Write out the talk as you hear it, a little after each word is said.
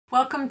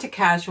Welcome to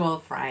Casual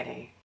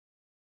Friday.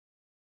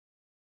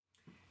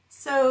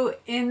 So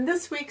in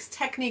this week's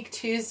Technique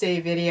Tuesday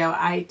video,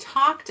 I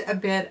talked a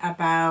bit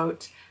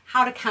about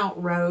how to count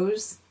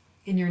rows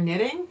in your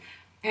knitting,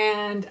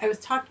 and I was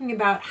talking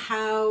about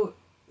how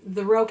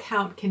the row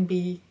count can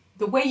be,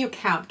 the way you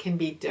count can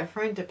be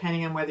different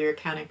depending on whether you're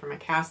counting from a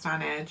cast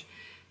on edge,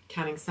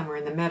 counting somewhere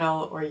in the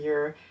middle, or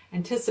you're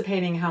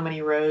anticipating how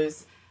many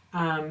rows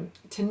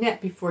to knit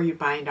before you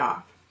bind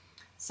off.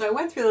 So I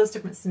went through those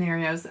different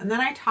scenarios, and then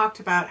I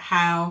talked about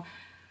how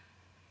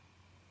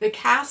the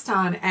cast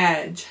on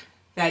edge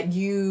that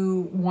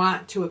you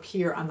want to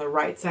appear on the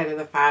right side of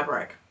the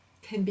fabric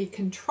can be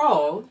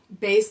controlled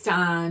based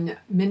on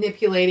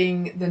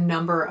manipulating the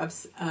number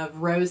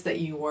of rows that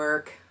you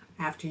work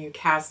after you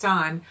cast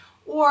on,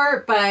 or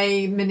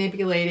by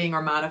manipulating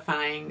or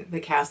modifying the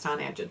cast on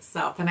edge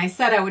itself. And I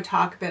said I would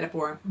talk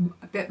a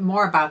bit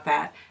more about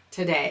that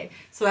today.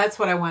 So that's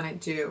what I want to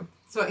do.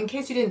 So in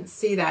case you didn't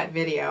see that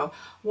video,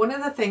 one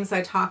of the things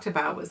I talked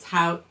about was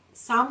how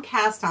some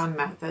cast on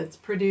methods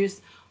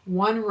produce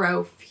one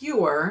row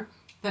fewer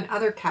than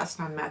other cast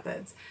on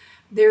methods.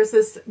 There's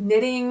this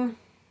knitting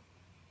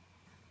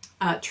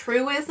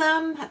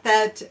truism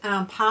that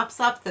pops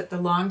up that the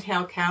long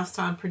tail cast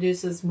on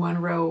produces one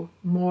row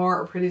more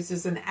or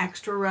produces an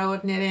extra row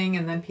of knitting,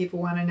 and then people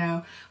want to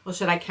know, well,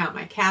 should I count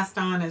my cast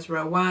on as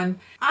row one?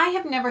 I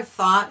have never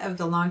thought of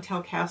the long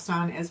tail cast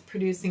on as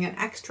producing an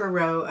extra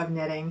row of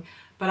knitting,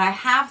 but I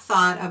have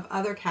thought of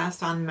other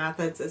cast on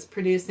methods as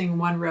producing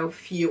one row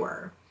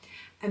fewer.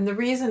 And the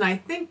reason I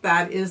think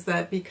that is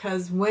that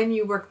because when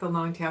you work the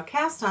long tail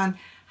cast on,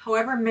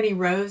 however many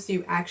rows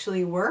you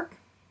actually work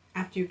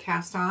after you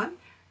cast on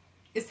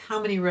is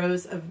how many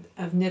rows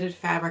of knitted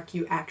fabric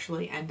you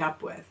actually end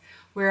up with.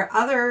 Where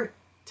other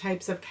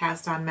types of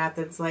cast on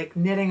methods like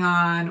knitting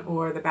on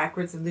or the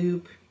backwards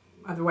loop,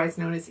 otherwise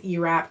known as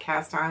E-wrap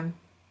cast on,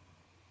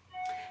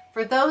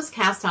 for those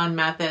cast on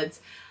methods,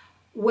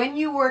 when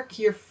you work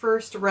your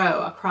first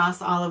row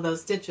across all of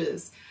those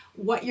stitches,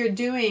 what you're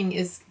doing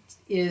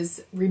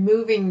is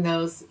removing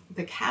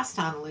the cast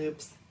on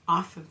loops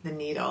off of the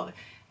needle.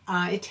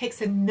 It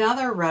takes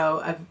another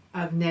row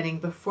of knitting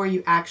before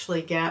you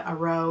actually get a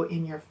row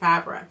in your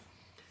fabric.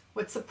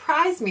 What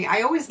surprised me,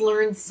 I always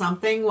learn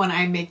something when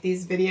I make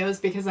these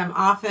videos because I'm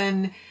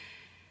often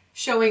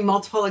showing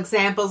multiple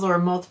examples or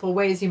multiple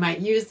ways you might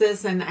use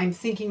this, and I'm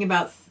thinking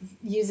about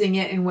using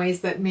it in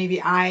ways that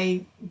maybe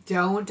I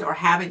don't or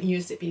haven't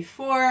used it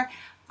before,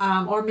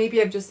 or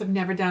maybe I've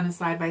never done a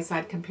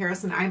side-by-side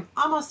comparison. I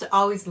almost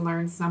always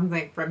learn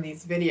something from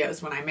these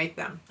videos when I make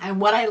them.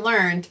 And what I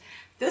learned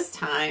this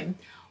time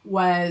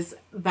was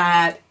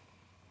that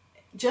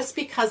just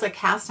because a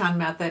cast-on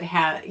method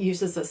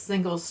uses a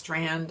single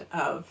strand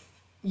of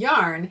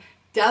yarn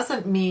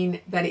doesn't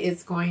mean that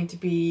it's going to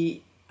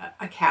be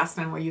a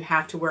cast-on where you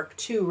have to work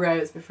 2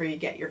 rows before you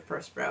get your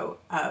first row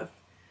of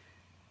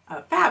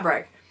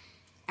fabric.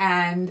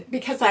 And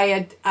because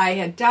I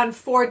had done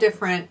 4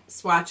 different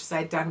swatches,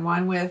 I'd done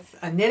one with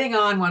a knitting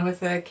on, one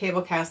with a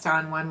cable cast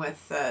on, one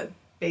with a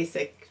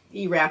basic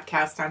E-wrap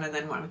cast on, and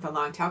then one with a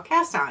long tail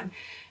cast on.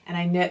 And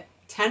I knit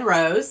 10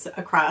 rows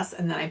across,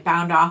 and then I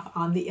bound off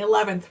on the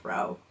 11th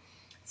row.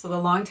 So the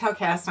long tail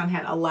cast on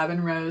had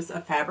 11 rows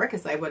of fabric,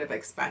 as I would have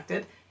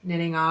expected.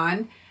 Knitting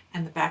on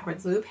and the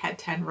backwards loop had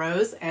 10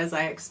 rows, as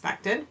I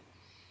expected.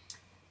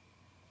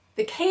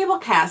 The cable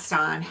cast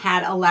on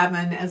had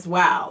 11 as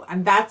well,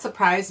 and that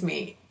surprised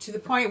me to the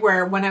point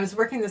where when I was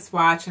working the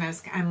swatch,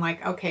 and I'm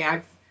like,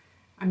 okay,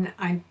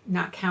 I'm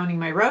not counting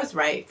my rows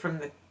right from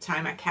the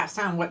time I cast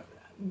on.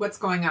 What's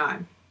going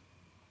on?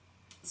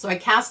 So I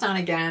cast on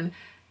again,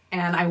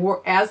 and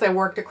as I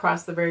worked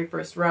across the very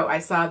first row, I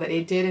saw that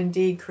it did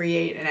indeed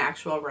create an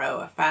actual row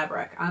of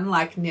fabric,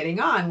 unlike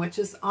knitting on, which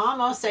is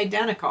almost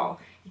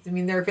identical. I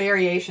mean, they're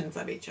variations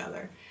of each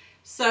other.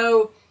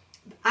 So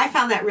I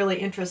found that really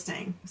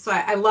interesting. So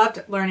I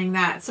loved learning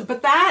that.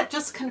 But that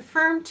just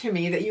confirmed to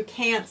me that you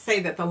can't say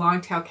that the long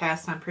tail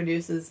cast on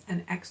produces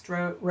an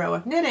extra row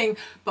of knitting,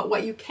 but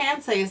what you can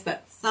say is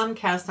that some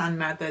cast on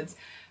methods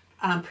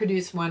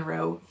produce 1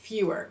 row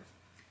fewer.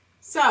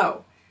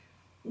 So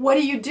what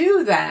do you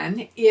do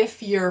then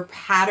if your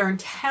pattern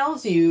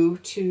tells you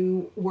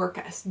to work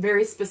a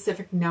very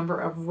specific number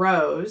of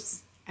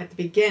rows at the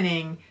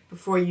beginning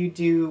before you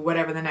do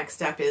whatever the next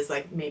step is,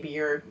 like maybe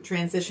you're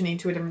transitioning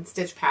to a different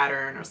stitch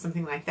pattern or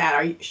something like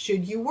that?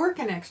 Should you work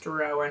an extra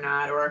row or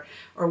not, or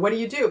what do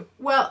you do?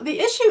 Well, the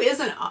issue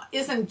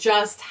isn't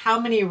just how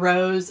many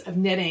rows of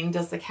knitting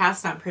does the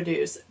cast on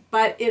produce,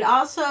 but it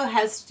also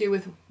has to do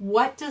with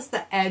what does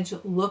the edge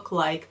look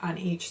like on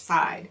each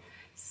side.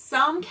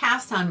 Some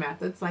cast on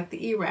methods, like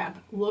the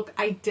E-wrap, look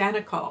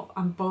identical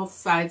on both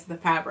sides of the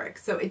fabric,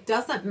 so it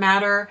doesn't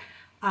matter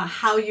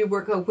how you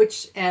work,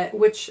 which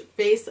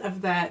face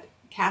of that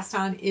cast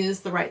on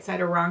is the right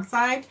side or wrong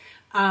side.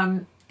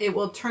 It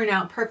will turn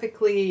out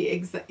perfectly,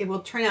 it will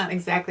turn out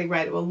exactly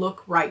right. It will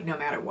look right no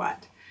matter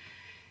what.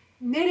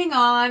 Knitting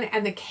on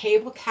and the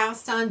cable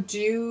cast on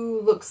do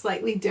look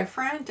slightly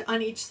different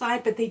on each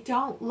side, but they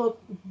don't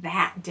look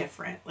that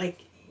different.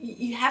 Like,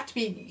 you have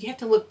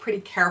to look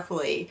pretty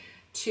carefully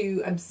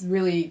to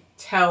really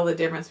tell the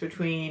difference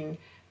between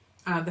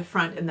the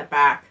front and the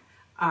back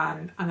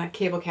on a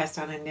cable cast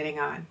on and knitting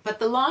on. But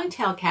the long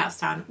tail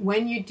cast on,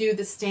 when you do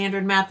the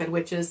standard method,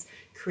 which is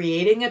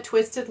creating a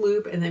twisted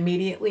loop and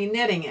immediately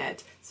knitting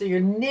it, so you're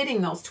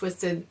knitting those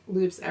twisted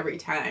loops every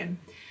time,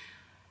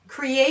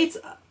 creates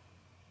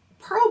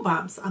purl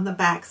bumps on the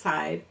back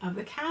side of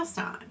the cast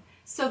on.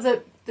 So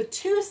the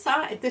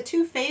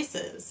two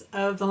faces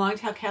of the long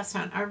tail cast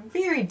on are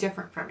very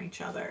different from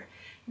each other.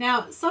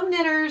 Now, some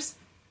knitters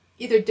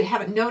either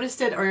haven't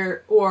noticed it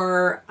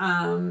or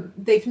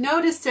they've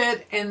noticed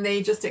it and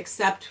they just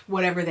accept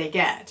whatever they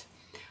get.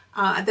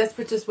 That's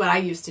just what I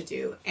used to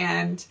do.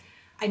 And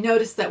I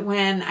noticed that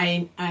when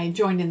I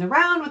joined in the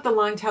round with the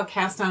long tail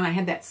cast on, I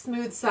had that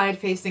smooth side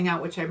facing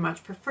out, which I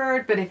much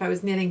preferred. But if I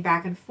was knitting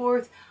back and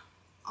forth,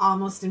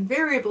 almost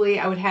invariably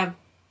I would have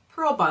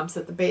purl bumps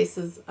at the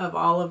bases of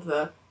all of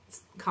the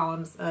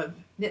columns of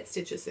knit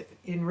stitches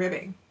in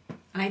ribbing.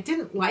 And I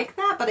didn't like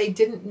that, but I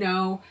didn't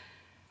know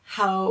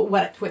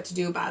what to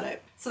do about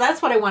it. So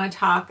that's what I want to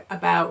talk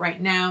about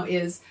right now,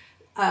 is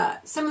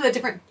some of the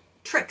different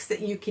tricks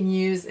that you can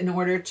use in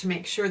order to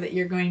make sure that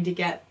you're going to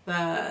get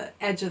the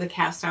edge of the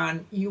cast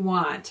on you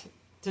want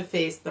to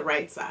face the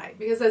right side.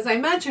 Because as I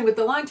mentioned, with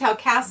the long tail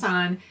cast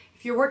on,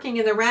 if you're working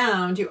in the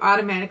round, you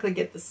automatically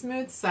get the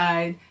smooth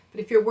side.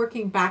 But if you're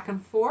working back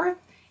and forth,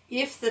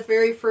 if the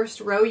very first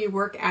row you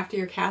work after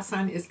your cast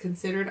on is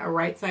considered a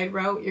right side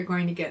row, you're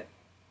going to get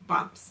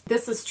bumps.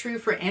 This is true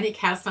for any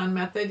cast on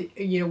method.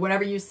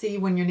 Whatever you see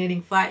when you're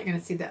knitting flat, you're going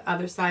to see the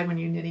other side when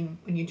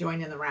you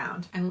join in the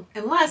round. And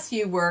unless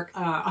you work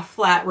a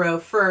flat row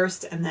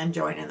first and then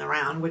join in the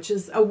round, which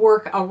is a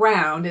work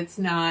around, it's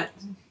not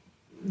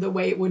the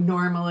way it would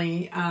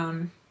normally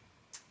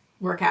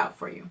work out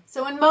for you.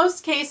 So in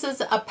most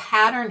cases, a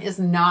pattern is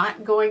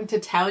not going to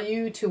tell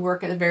you to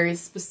work a very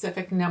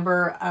specific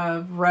number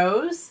of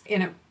rows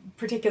in a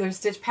particular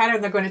stitch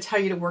pattern. They're going to tell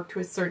you to work to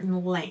a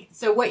certain length.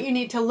 So what you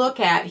need to look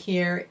at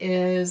here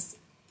is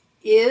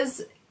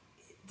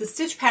the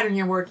stitch pattern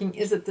you're working,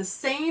 is it the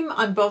same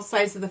on both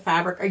sides of the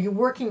fabric? Are you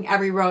working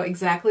every row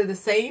exactly the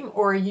same,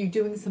 or are you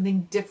doing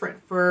something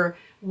different for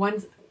one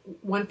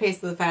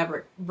face of the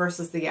fabric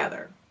versus the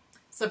other?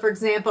 So for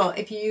example,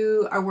 if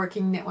you are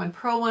working knit one,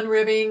 purl one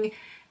ribbing,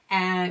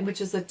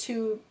 which is a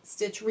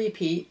 2-stitch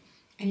repeat,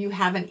 and you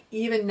have an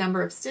even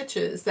number of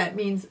stitches, that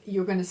means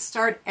you're going to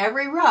start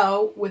every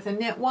row with a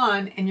knit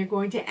one and you're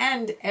going to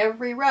end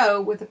every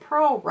row with a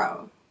purl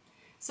row.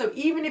 So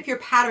even if your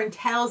pattern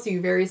tells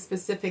you very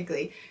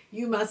specifically,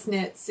 you must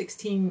knit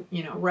 16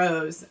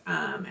 rows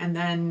and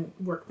then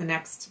work the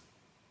next,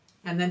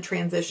 and then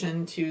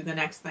transition to the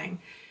next thing,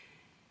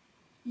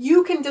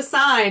 you can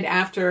decide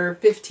after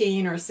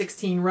 15 or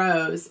 16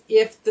 rows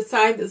if the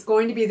side that's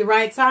going to be the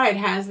right side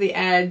has the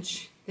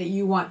edge that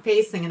you want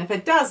facing, and if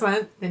it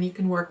doesn't, then you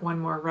can work one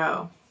more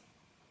row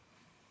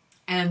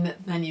and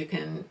then you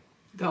can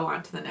go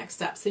on to the next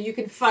step. So you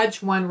can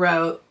fudge one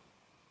row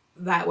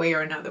that way or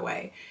another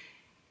way.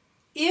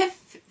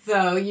 If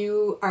though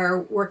you are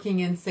working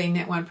in, say,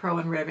 knit one, purl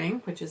one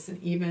ribbing, which is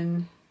it's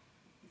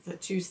a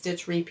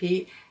 2-stitch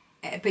repeat,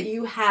 but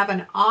you have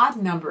an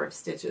odd number of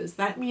stitches,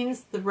 that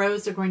means the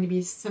rows are going to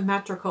be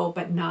symmetrical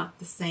but not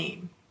the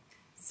same.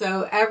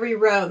 So every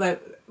row,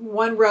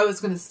 one row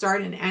is going to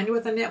start and end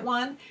with a knit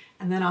one,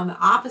 and then on the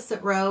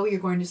opposite row you're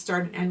going to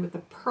start and end with a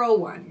purl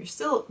one. You're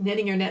still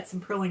knitting your knits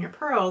and purling your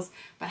purls,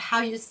 but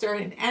how you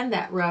start and end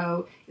that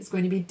row is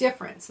going to be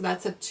different. So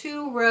that's a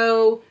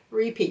 2-row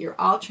repeat. You're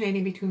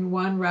alternating between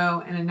one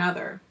row and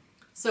another.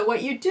 So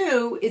what you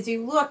do is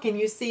you look and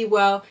you see,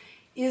 well,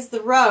 is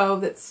the row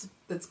that's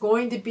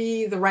going to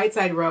be the right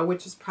side row,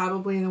 which is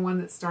probably the one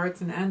that starts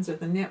and ends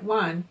with a knit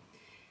one,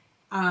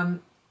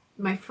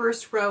 my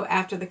first row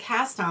after the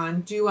cast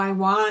on, do I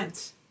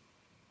want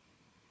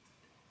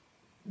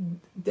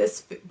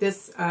this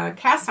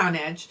cast on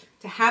edge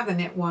to have the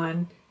knit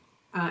one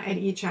at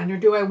each end, or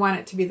do I want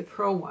it to be the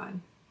purl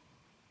one?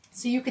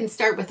 So you can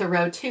start with a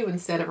row 2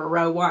 instead of a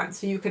row 1,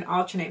 so you can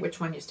alternate which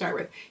one you start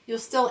with. You'll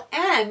still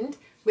end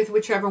with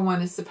whichever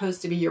one is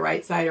supposed to be your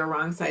right side or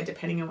wrong side,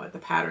 depending on what the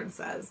pattern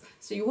says.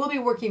 So you will be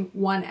working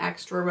one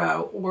extra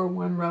row or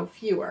one row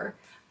fewer,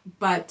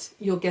 but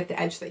you'll get the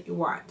edge that you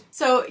want.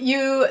 So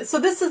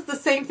this is the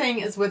same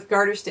thing as with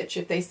garter stitch.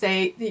 If they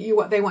say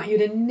that they want you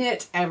to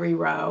knit every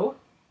row,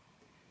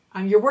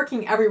 you're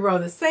working every row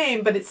the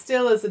same, but it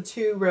still is a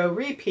 2-row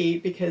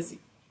repeat, because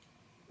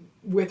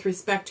with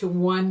respect to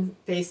one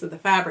face of the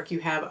fabric, you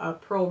have a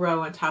purl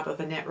row on top of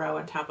a knit row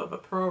on top of a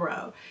purl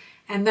row.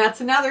 And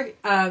that's another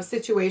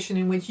situation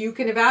in which you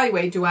can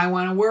evaluate, do I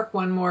want to work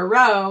one more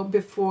row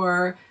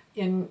before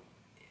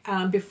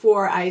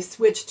I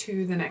switch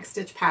to the next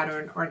stitch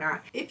pattern or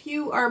not. If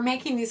you are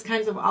making these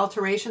kinds of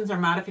alterations or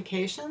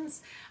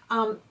modifications,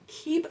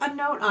 keep a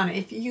note on it.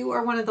 If you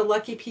are one of the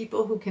lucky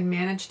people who can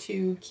manage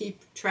to keep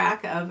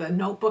track of a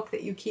notebook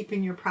that you keep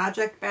in your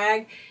project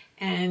bag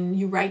and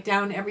you write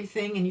down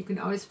everything and you can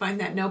always find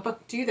that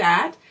notebook, do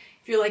that.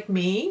 If you're like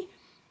me,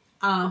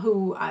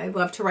 who I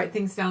love to write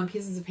things down on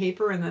pieces of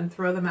paper and then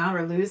throw them out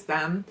or lose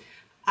them,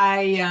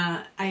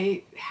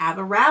 I have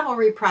a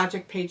Ravelry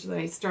project page that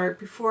I start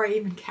before I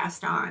even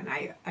cast on.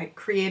 I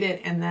create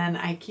it, and then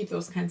I keep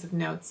those kinds of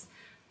notes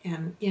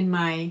in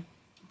my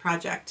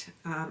project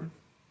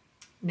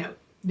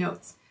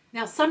notes.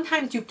 Now,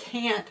 sometimes you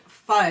can't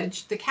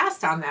fudge the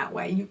cast on that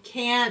way. You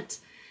can't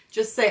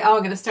just say, oh, I'm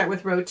going to start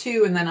with row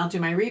 2 and then I'll do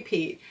my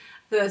repeat.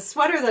 The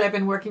sweater that I've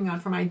been working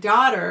on for my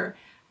daughter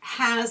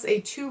has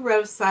a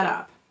 2-row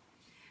setup.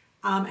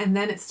 And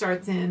then it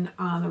starts in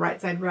on the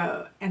right side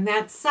row. And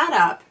that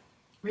setup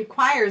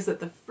requires that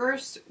the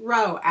first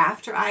row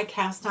after I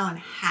cast on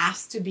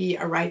has to be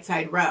a right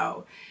side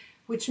row,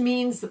 which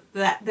means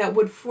that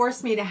would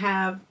force me to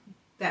have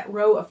that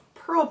row of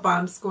pearl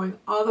bumps going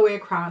all the way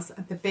across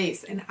at the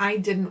base, and I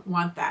didn't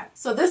want that.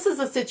 So this is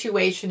a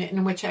situation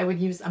in which I would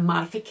use a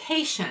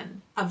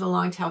modification of the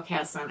long tail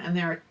cast on, and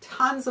there are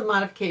tons of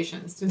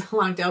modifications to the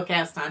long tail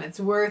cast on. It's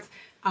worth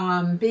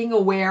being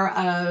aware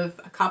of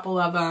a couple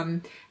of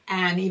them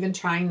and even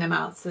trying them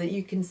out so that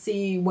you can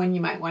see when you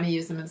might want to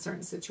use them in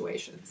certain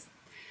situations.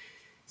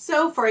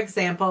 So for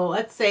example,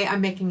 let's say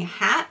I'm making a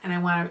hat and I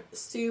want a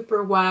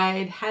super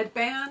wide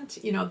headband,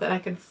 that I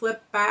can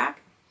flip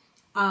back.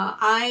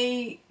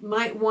 I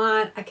might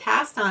want a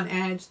cast on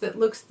edge that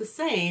looks the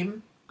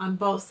same on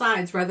both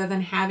sides rather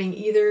than having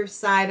either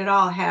side at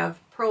all have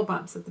pearl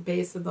bumps at the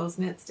base of those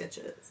knit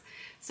stitches.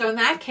 So in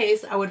that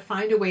case, I would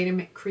find a way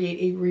to create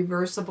a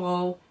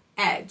reversible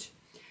edge.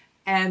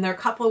 And there are a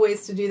couple of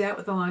ways to do that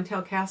with the long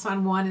tail cast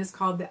on. One is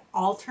called the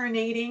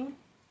alternating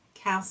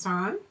cast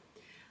on,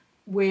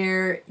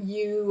 where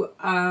you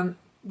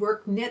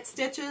work knit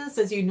stitches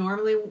as you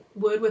normally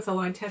would with a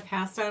long tail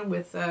cast on,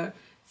 with a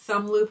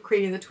thumb loop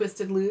creating the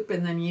twisted loop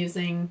and then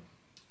using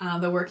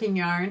the working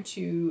yarn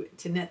to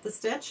knit the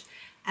stitch.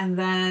 And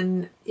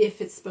then if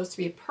it's supposed to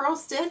be a purl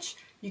stitch,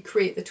 you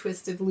create the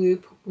twisted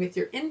loop with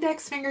your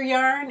index finger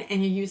yarn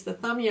and you use the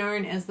thumb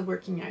yarn as the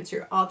working yarn. So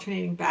you're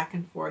alternating back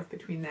and forth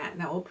between that, and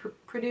that will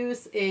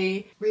produce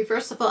a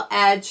reversible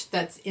edge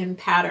that's in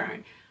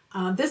pattern.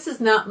 This is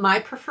not my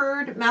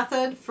preferred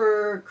method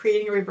for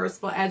creating a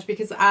reversible edge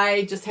because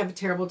I just have a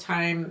terrible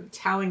time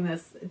telling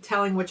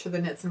which are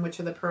the knits and which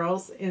are the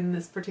pearls in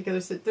this particular.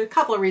 So there are a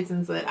couple of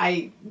reasons that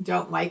I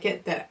don't like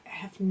it that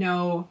have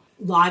no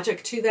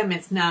logic to them.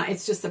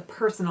 It's just a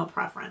personal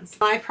preference.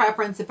 My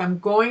preference, if I'm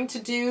going to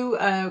do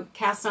a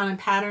cast on and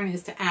pattern,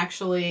 is to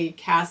actually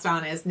cast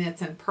on as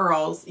knits and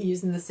pearls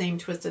using the same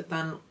twisted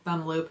thumb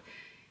loop.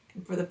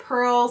 And for the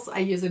pearls, I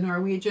use a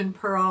Norwegian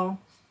pearl.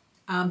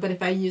 But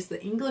if I use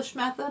the English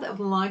method of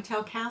the long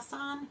tail cast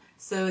on,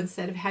 so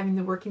instead of having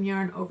the working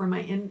yarn over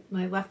my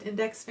left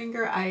index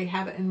finger, I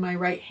have it in my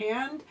right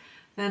hand,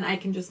 then I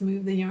can just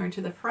move the yarn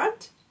to the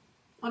front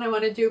when I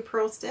want to do a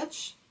purl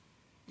stitch,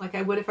 like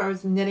I would if I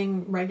was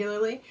knitting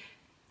regularly,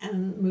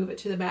 and move it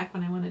to the back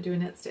when I want to do a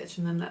knit stitch.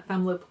 And then that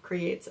thumb loop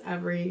creates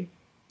every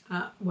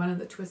one of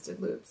the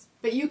twisted loops.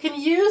 But you can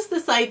use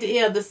this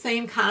idea, the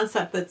same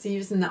concept that's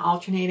used in the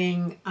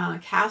alternating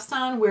cast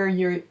on, where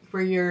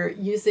you're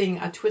using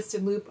a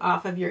twisted loop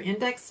off of your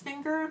index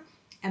finger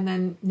and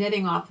then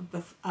knitting off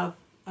of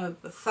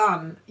the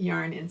thumb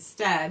yarn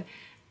instead.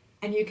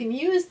 And you can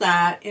use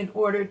that in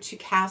order to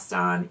cast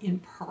on in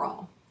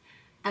purl.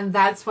 And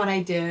that's what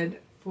I did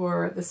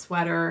for the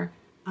sweater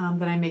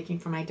that I'm making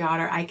for my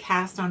daughter. I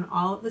cast on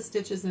all of the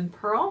stitches in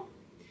purl,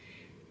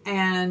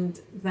 and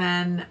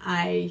then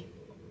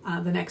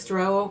the next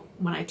row,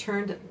 when I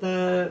turned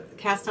the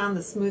cast on,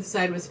 the smooth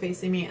side was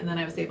facing me, and then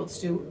I was able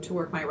to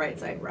work my right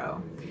side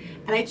row.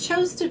 And I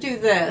chose to do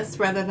this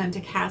rather than to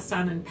cast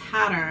on and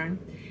pattern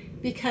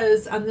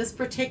because on this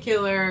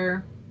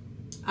particular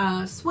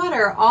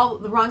sweater, all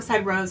the wrong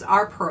side rows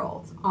are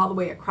purled all the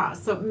way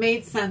across. So it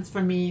made sense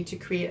for me to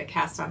create a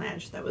cast on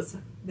edge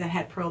that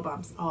had purl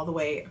bumps all the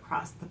way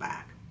across the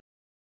back.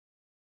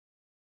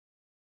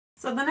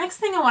 So the next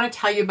thing I want to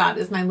tell you about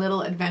is my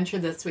little adventure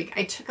this week.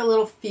 I took a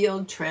little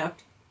field trip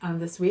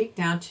this week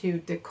down to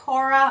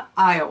Decorah,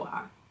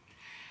 Iowa.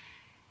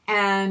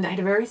 And I had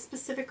a very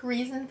specific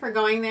reason for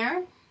going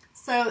there.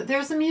 So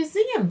there's a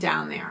museum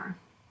down there.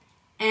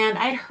 And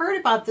I'd heard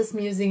about this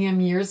museum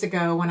years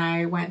ago when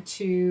I went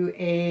to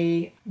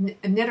a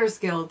Knitters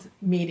Guild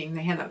meeting.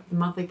 They had a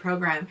monthly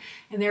program.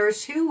 And there were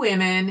two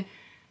women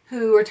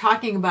who were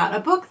talking about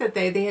a book that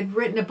they had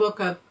written a book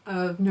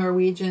of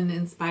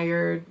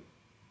Norwegian-inspired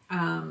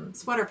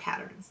sweater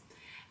patterns,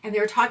 and they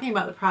were talking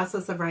about the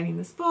process of writing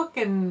this book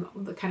and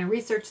the kind of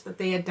research that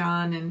they had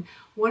done. And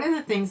one of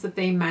the things that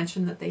they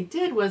mentioned that they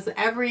did was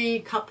every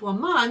couple of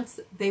months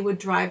they would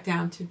drive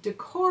down to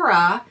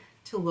Decorah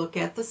to look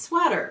at the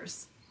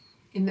sweaters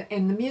in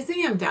the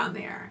museum down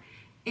there.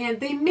 And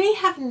they may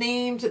have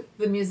named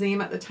the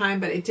museum at the time,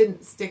 but it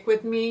didn't stick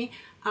with me.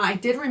 I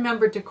did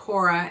remember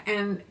Decorah,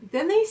 and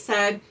then they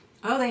said,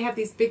 oh, they have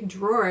these big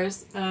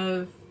drawers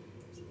of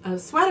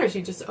sweaters.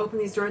 You just open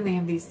these drawers and they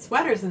have these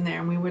sweaters in there,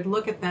 and we would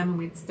look at them and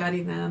we'd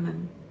study them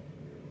and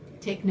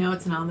take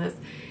notes and all this.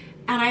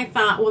 And I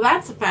thought, well,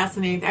 that's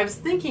fascinating. I was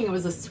thinking it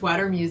was a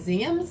sweater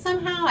museum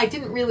somehow. I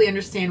didn't really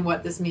understand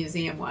what this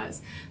museum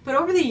was. But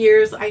over the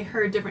years, I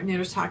heard different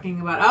knitters talking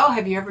about, oh,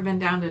 have you ever been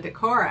down to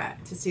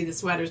Decorah to see the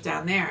sweaters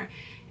down there?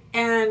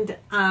 And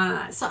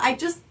so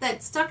that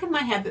stuck in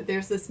my head that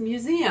there's this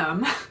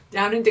museum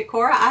down in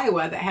Decorah,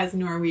 Iowa that has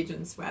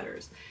Norwegian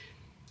sweaters.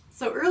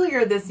 So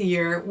earlier this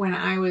year, when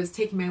I was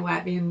taking my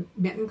Latvian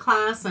mitten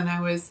class and I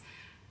was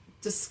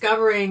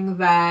discovering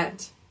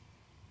that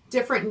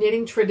different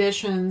knitting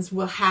traditions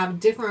will have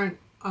different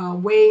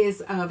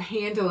ways of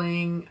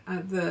handling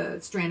the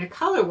strand of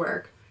color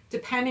work,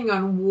 depending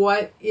on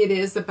what it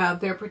is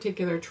about their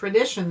particular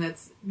tradition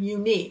that's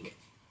unique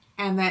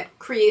and that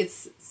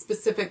creates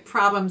specific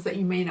problems that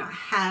you may not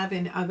have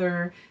in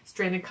other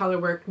stranded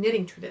colorwork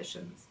knitting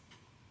traditions.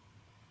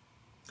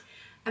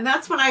 And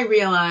that's when I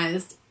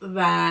realized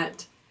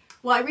that,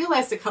 well, I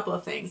realized a couple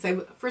of things.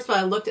 First of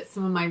all, I looked at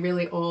some of my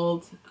really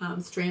old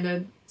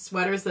stranded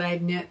sweaters that I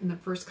had knit in the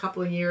first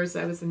couple of years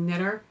I was a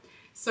knitter.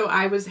 So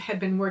I had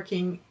been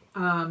working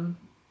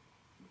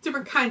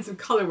different kinds of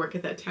color work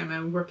at that time. I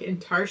would work in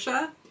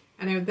tarsha,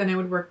 and then I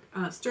would work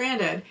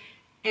stranded.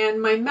 And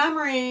my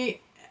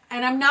memory,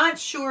 and I'm not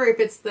sure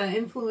if it's the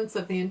influence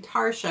of the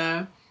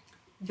intarsha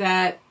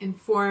that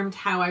informed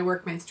how I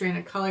work my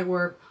stranded color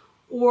work,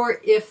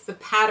 or if the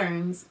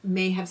patterns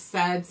may have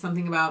said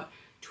something about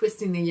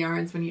twisting the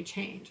yarns when you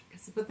change.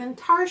 Because within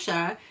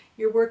tarsha,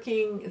 you're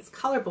working, it's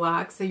color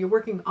blocks, so you're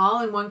working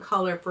all in one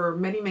color for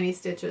many, many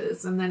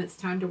stitches, and then it's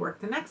time to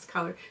work the next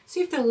color. So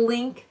you have to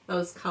link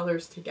those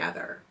colors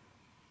together.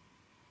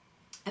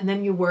 And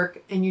then you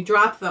work, and you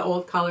drop the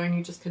old color, and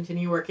you just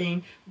continue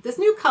working with this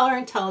new color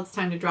until it's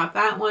time to drop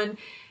that one.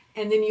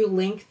 And then you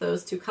link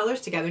those two colors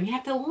together. And you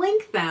have to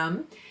link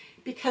them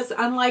because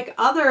unlike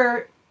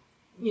other,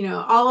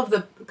 all of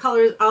the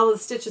colors, all of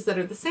the stitches that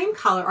are the same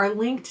color are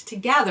linked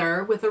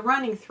together with a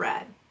running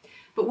thread.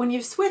 But when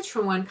you switch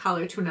from one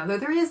color to another,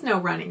 there is no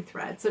running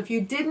thread. So if you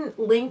didn't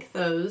link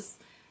those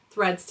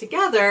threads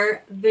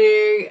together,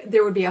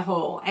 there would be a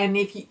hole. And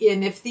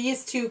if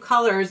these two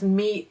colors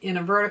meet in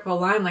a vertical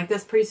line like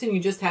this, pretty soon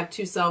you just have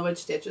two selvage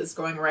stitches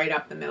going right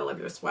up the middle of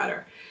your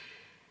sweater.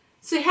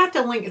 So you have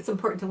to link, it's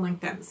important to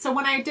link them. So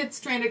when I did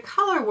stranded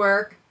color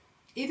work,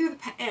 and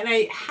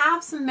I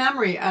have some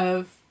memory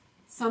of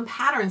some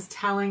patterns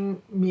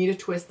telling me to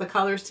twist the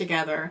colors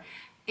together,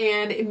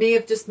 and it may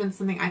have just been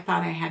something I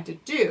thought I had to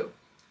do.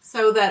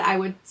 So that I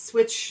would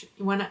switch,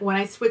 when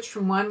I switched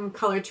from one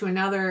color to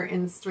another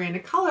in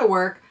stranded color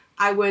work,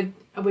 I would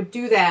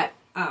do that,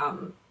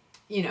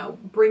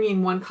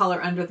 bringing one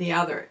color under the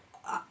other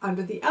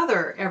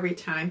every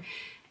time.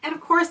 And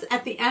of course,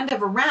 at the end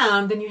of a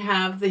round, then you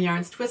have the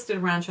yarns twisted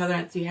around each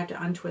other, so you have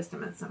to untwist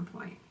them at some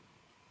point.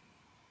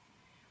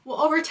 Well,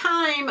 over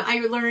time, I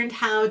learned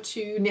how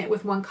to knit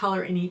with one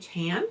color in each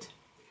hand,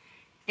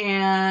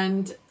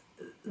 and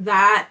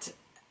that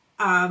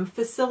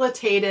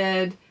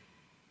facilitated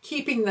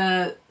keeping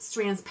the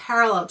strands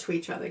parallel to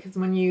each other, because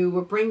when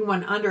you bring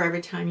one under every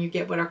time, you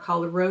get what are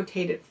called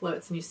rotated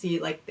floats, and you see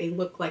like they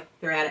look like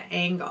they're at an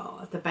angle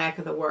at the back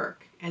of the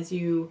work as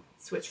you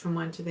switch from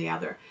one to the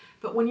other.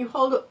 But when you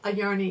hold a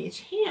yarn in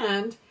each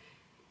hand,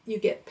 you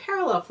get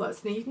parallel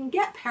floats. Now you can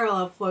get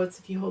parallel floats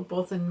if you hold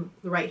both in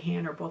the right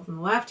hand or both in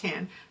the left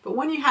hand, but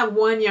when you have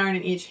one yarn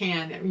in each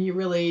hand, it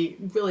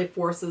really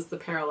forces the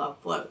parallel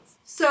floats.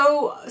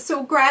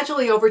 So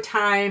gradually over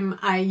time,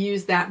 I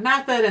used that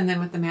method, and then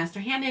with the Master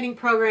Hand Knitting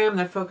program,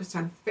 they're focused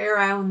on Fair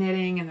Isle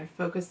knitting, and they're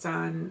focused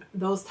on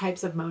those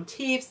types of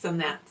motifs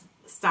and that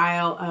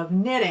style of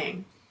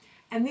knitting.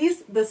 And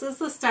this is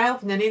the style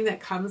of knitting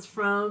that comes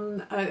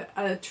from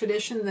a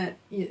tradition, that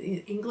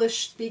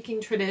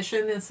English-speaking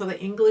tradition, and so the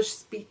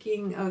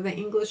English-speaking of the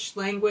English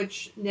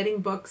language knitting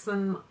books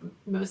and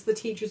most of the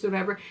teachers,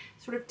 whatever,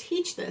 sort of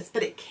teach this.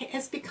 But it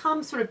has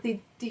become sort of the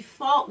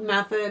default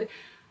method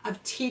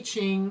of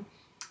teaching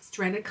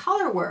stranded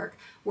color work,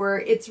 where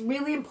it's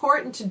really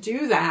important to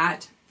do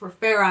that for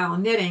Fair Isle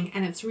knitting,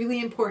 and it's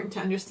really important to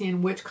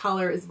understand which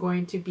color is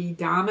going to be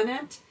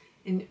dominant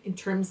in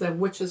terms of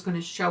which is going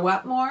to show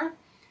up more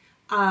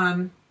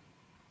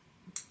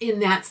in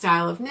that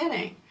style of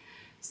knitting.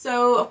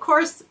 So of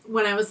course,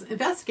 when I was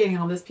investigating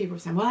all this, people were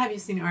saying, well, have you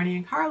seen Arnie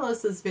and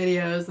Carlos's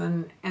videos?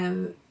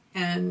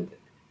 And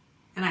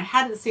I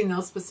hadn't seen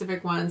those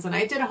specific ones, and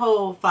I did a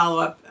whole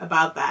follow-up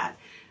about that.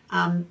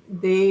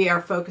 They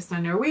are focused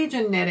on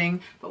Norwegian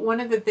knitting, but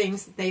one of the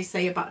things that they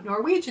say about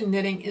Norwegian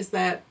knitting is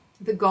that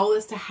the goal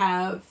is to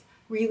have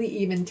really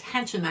even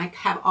tension, like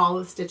have all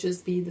the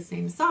stitches be the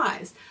same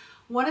size.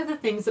 One of the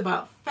things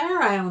about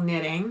Fair Isle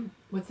knitting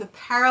with the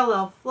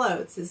parallel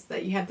floats is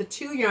that you have the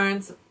two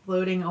yarns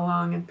floating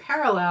along in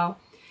parallel,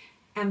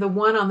 and the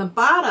one on the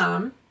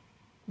bottom,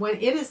 when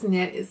it is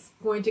knit, is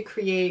going to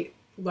create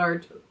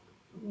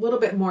little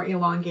bit more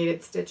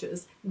elongated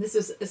stitches. This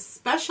is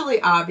especially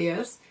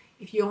obvious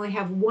if you only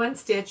have one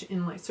stitch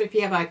in, so if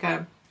you have like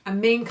a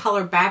main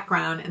color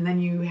background, and then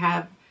you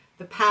have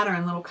the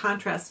pattern, little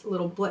contrast,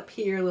 little blip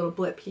here, little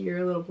blip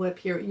here, little blip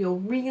here, you'll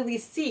really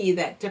see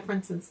that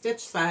difference in stitch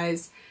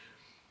size.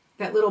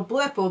 That little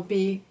blip will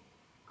be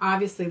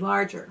obviously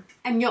larger.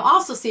 And you'll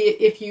also see it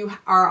if you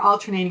are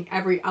alternating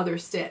every other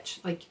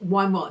stitch. Like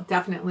one will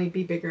definitely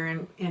be bigger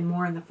and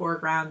more in the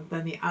foreground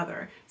than the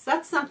other. So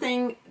that's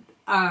something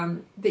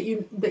that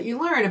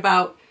you learn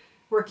about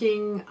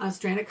working a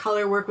stranded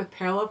color work with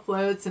parallel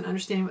floats and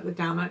understanding what the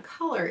dominant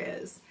color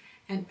is.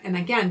 And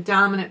again,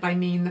 dominant by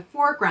meaning the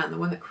foreground, the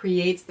one that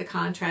creates the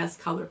contrast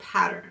color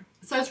pattern.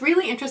 So I was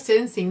really interested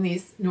in seeing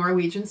these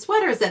Norwegian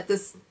sweaters at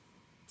this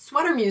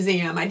sweater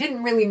museum. I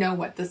didn't really know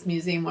what this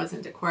museum was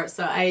in Decorah,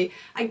 so I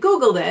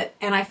Googled it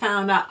and I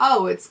found out,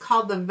 oh, it's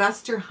called the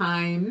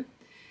Vesterheim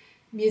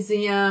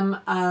Museum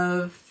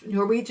of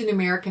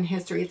Norwegian-American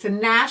History. It's a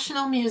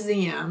national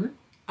museum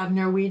of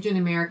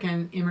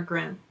Norwegian-American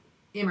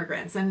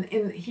immigrants.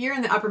 And here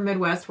in the upper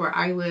Midwest where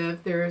I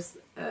live, there's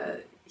a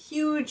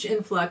huge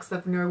influx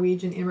of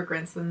Norwegian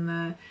immigrants in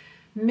the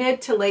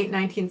mid to late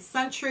 19th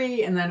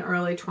century and then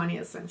early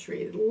 20th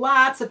century.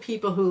 Lots of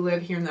people who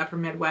live here in the upper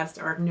Midwest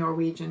are of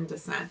Norwegian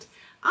descent.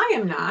 I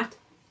am not,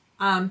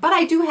 but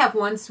I do have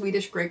one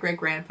Swedish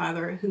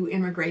great-great-grandfather who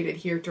immigrated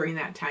here during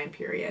that time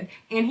period,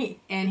 and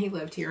he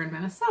lived here in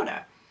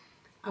Minnesota,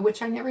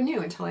 which I never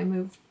knew until I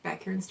moved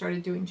back here and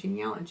started doing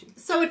genealogy.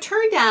 So it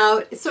turns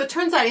out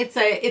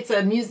it's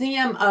a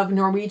museum of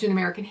Norwegian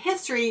American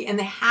history, and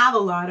they have a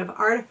lot of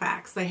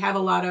artifacts. They have a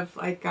lot of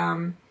like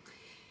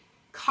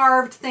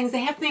carved things. They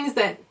have things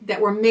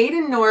that were made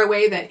in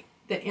Norway that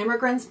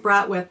immigrants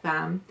brought with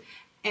them,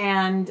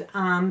 and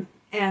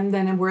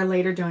then were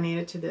later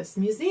donated to this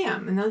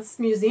museum. And this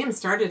museum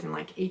started in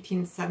like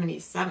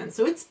 1877,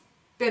 so it's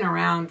been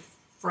around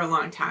for a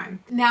long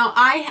time. Now,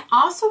 I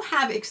also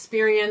have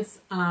experience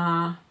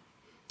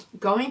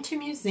going to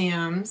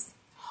museums,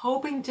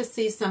 hoping to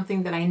see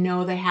something that I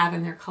know they have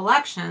in their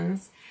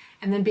collections,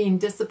 and then being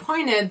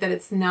disappointed that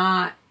it's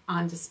not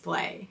on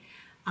display.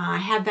 I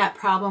had that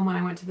problem when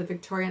I went to the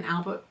Victoria and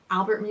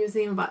Albert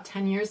Museum about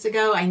 10 years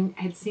ago. I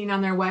had seen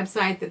on their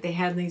website that they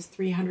had these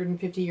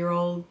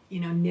 350-year-old,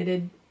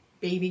 knitted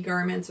baby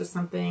garments or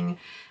something.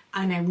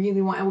 And it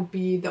would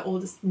be the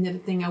oldest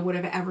knitted thing I would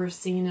have ever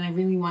seen, and I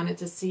really wanted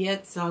to see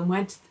it. So I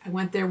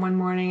went there one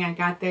morning, I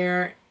got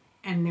there,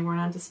 and they weren't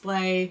on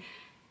display.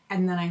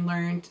 And then I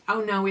learned,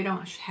 oh no, we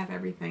don't have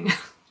everything.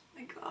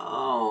 Like,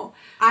 oh.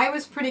 I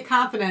was pretty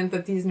confident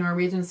that these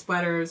Norwegian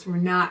sweaters were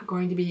not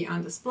going to be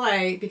on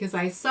display because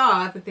I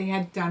saw that they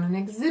had done an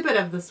exhibit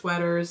of the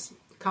sweaters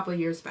a couple of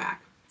years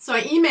back. So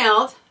I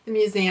emailed the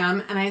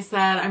museum and I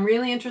said, I'm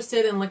really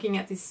interested in looking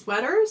at these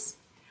sweaters.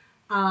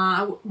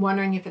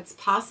 Wondering if it's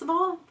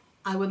possible.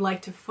 I would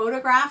like to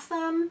photograph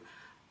them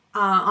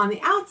on the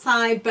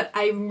outside, but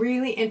I'm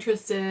really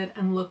interested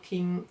in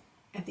looking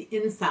at the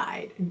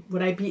inside.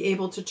 Would I be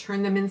able to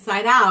turn them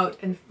inside out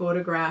and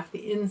photograph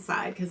the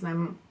inside? Because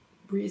I'm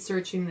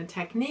researching the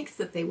techniques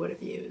that they would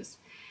have used.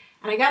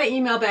 And I got an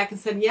email back and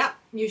said, yep,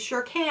 you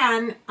sure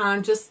can.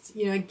 Just,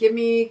 give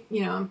me,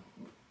 a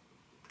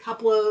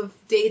couple of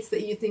dates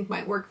that you think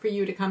might work for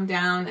you to come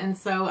down. And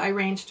so I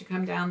arranged to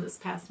come down this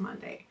past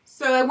Monday.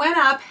 So I went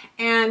up,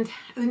 and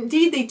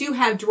indeed they do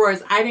have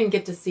drawers. I didn't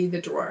get to see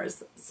the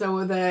drawers.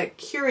 So the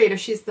curator,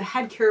 she's the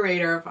head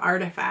curator of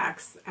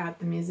artifacts at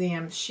the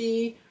museum,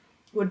 she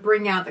would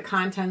bring out the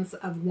contents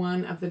of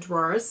one of the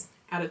drawers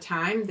at a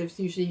time. There's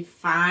usually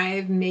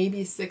 5,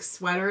 maybe 6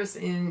 sweaters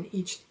in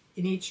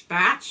each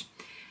batch.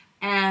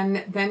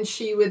 And then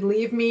she would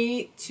leave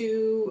me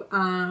to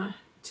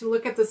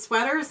look at the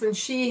sweaters, and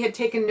she had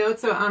taken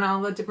notes on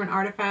all the different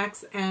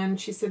artifacts, and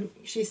she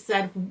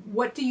said,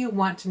 what do you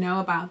want to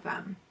know about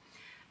them?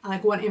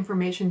 Like, what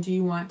information do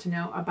you want to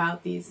know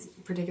about these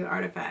particular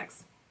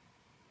artifacts?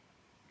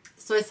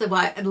 So I said,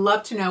 well, I'd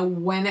love to know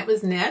when it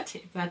was knit,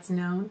 if that's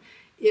known,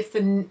 if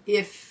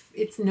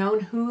it's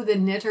known who the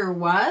knitter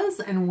was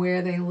and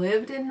where they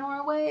lived in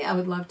Norway. I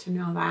would love to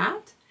know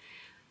that.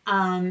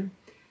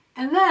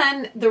 And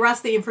then the rest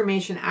of the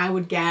information I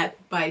would get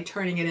by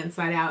turning it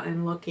inside out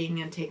and looking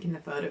and taking the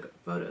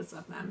photos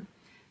of them.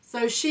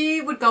 So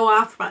she would go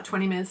off for about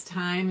 20 minutes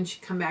time, and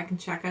she'd come back and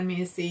check on me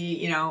to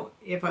see,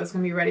 if I was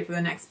going to be ready for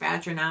the next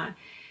batch or not.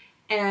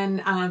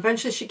 And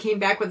eventually she came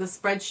back with a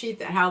spreadsheet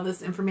that had all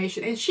this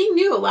information. And she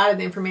knew a lot of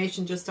the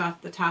information just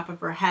off the top of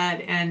her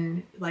head,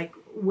 and like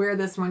where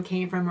this one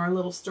came from, or a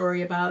little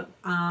story about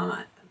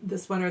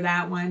this one or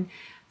that one.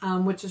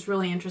 Which is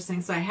really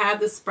interesting. So I had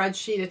this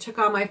spreadsheet. I took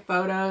all my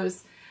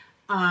photos.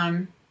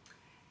 And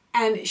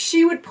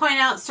she would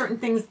point out certain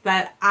things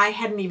that I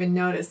hadn't even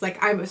noticed.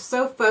 Like, I was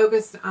so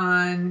focused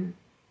on,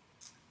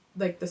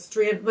 like, the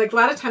strand. Like, a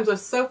lot of times I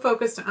was so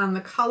focused on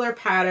the color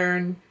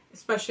pattern,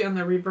 especially on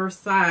the reverse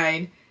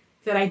side,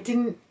 that I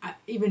didn't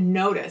even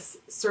notice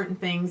certain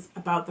things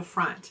about the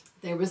front.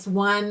 There was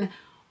one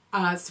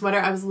sweater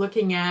I was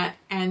looking at,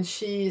 and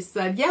she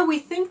said, yeah, we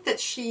think that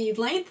she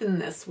lengthened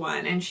this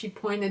one, and she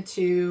pointed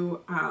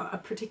to a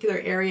particular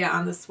area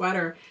on the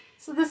sweater.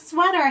 So the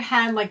sweater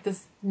had like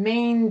this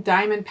main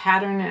diamond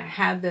pattern, and it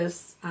had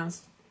this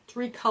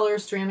 3-color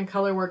stranded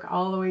color work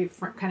all the way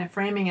kind of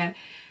framing it.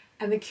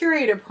 And the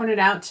curator pointed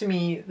out to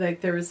me,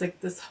 like, there was like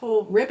this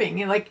whole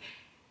ribbing, and like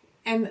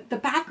And the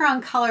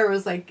background color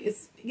was like,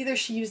 it's either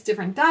she used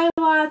different dye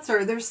lots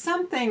or there's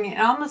something, it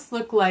almost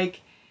looked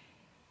like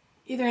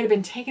either it had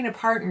been taken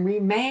apart and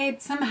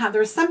remade. Somehow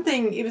there was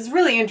something, it was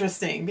really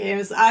interesting. It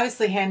was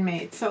obviously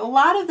handmade. So a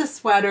lot of the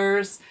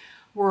sweaters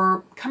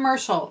were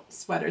commercial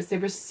sweaters. They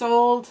were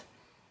sold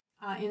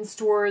in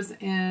stores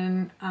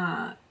in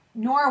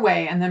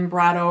Norway and then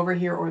brought over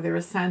here, or they were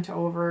sent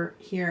over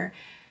here.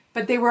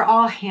 But they were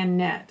all hand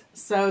knit.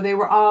 So they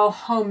were all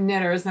home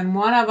knitters. And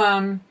one of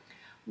them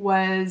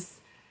was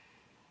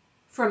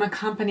from a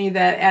company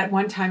that at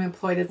one time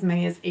employed as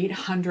many as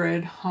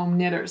 800 home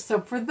knitters.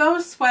 So for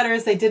those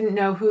sweaters, they didn't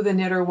know who the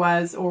knitter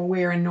was or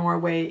where in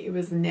Norway it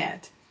was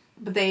knit.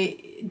 But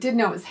they did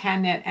know it was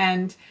hand knit.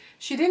 And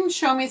she didn't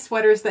show me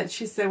sweaters that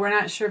she said, we're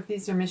not sure if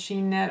these are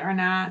machine knit or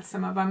not,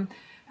 some of them.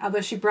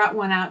 Although she brought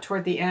one out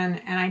toward the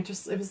end, and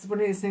it was one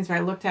of these things where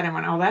I looked at it and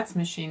went, oh, that's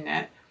machine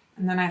knit.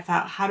 And then I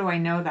thought, how do I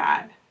know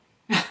that?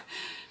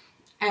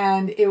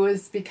 And it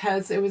was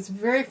because it was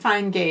very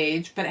fine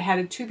gauge, but it had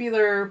a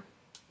tubular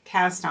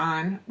cast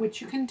on, which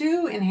you can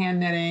do in hand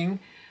knitting.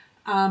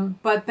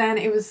 But then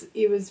it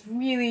was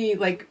really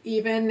like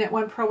even knit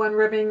 1 purl 1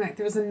 ribbing. Like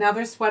there was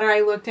another sweater I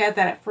looked at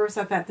that at first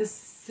I thought, this is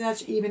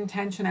such even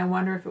tension. I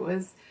wonder if it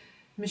was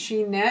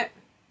machine knit.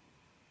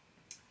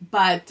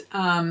 But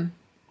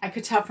I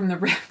could tell from the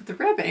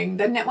ribbing,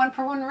 the knit 1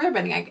 purl 1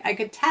 ribbing, I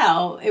could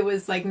tell it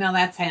was like, no,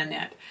 that's hand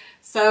knit.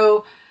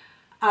 So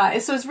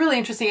it's really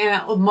interesting.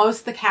 And most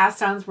of the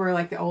cast-ons were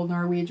like the old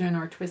Norwegian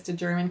or twisted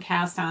German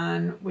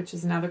cast-on, which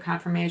is another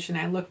confirmation.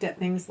 I looked at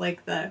things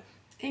like the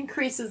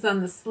increases on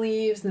the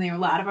sleeves, and a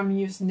lot of them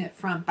used knit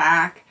front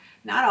back.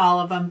 Not all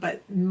of them,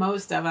 but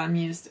most of them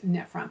used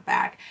knit front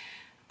back.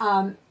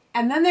 And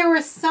then there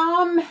were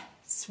some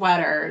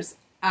sweaters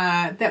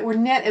that were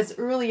knit as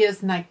early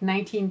as like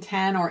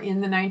 1910 or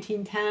in the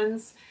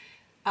 1910s.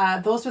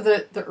 Those were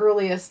the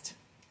earliest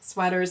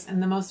sweaters,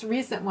 and the most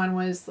recent one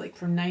was like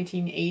from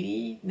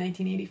 1980,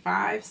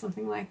 1985,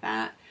 something like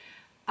that.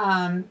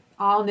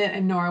 All knit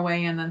in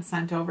Norway and then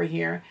sent over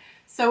here.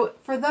 So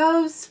for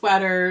those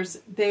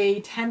sweaters, they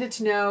tended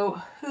to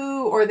know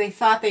who, or they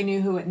thought they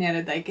knew who it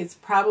knitted. Like it's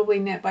probably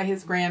knit by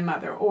his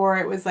grandmother, or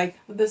it was like,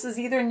 this is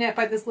either knit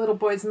by this little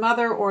boy's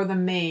mother or the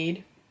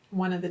maid,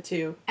 one of the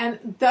two.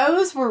 And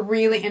those were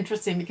really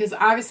interesting because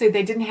obviously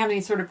they didn't have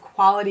any sort of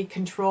quality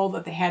control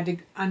that they had to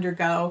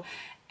undergo.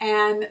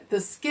 And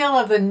the skill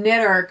of the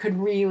knitter could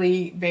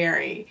really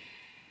vary.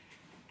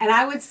 And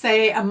I would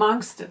say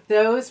amongst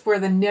those where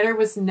the knitter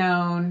was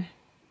known,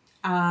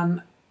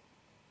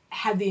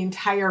 had the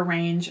entire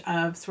range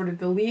of sort of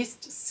the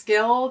least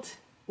skilled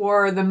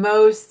or the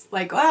most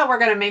like, oh, we're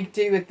going to make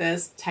do with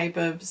this type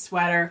of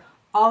sweater,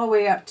 all the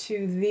way up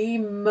to the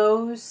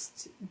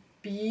most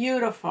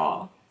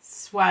beautiful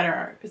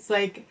sweater. It's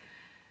like,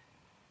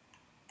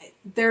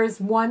 there's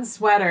one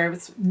sweater, it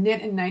was knit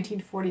in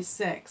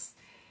 1946.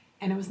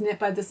 And it was knit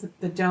by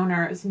the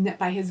donor. It was knit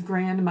by his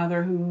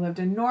grandmother who lived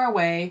in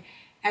Norway.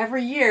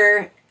 Every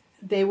year,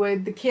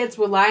 the kids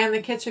would lie on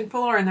the kitchen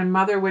floor and their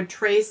mother would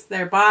trace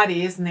their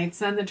bodies, and they'd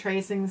send the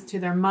tracings to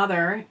their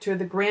mother, to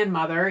the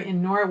grandmother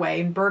in Norway,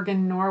 in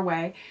Bergen,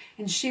 Norway,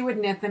 and she would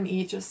knit them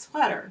each a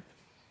sweater.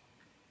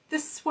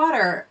 This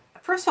sweater,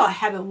 first of all, it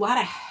had a lot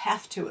of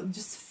heft to it. It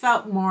just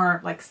felt more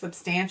like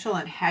substantial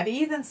and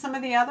heavy than some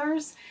of the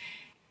others.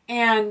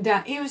 And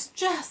it was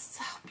just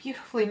so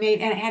beautifully made,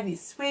 and it had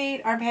these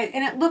suede armpits,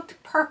 and it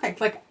looked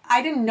perfect. Like,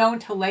 I didn't know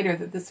until later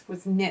that this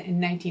was knit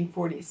in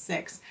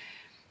 1946.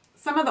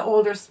 Some of the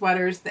older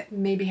sweaters that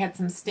maybe had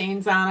some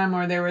stains on them,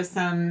 or there was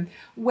some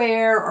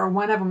wear, or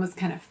one of them was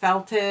kind of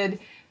felted.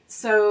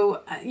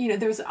 So,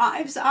 it was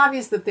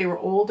obvious that they were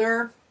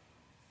older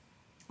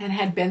and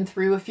had been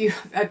through a few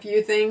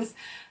things.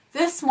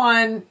 This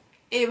one,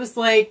 it was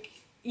like,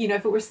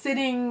 if it were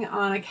sitting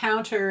on a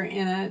counter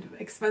in an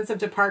expensive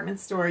department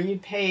store,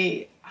 you'd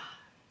pay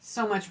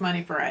so much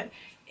money for it.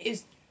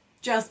 It's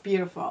just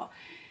beautiful.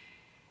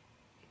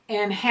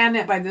 And hand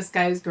knit by this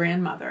guy's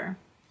grandmother.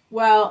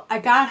 Well, I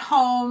got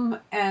home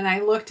and I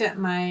looked at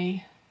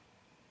my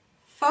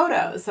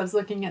photos. I was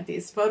looking at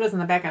these photos in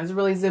the back. I was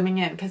really zooming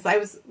in because I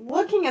was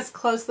looking as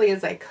closely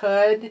as I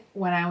could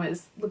when I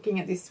was looking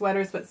at these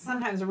sweaters, but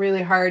sometimes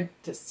really hard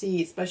to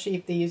see, especially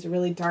if they use a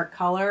really dark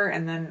color,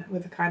 and then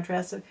with the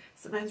contrast,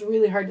 sometimes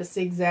really hard to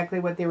see exactly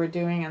what they were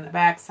doing on the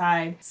back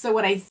side. So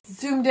when I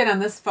zoomed in on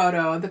this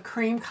photo, the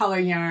cream color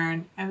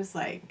yarn, I was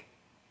like,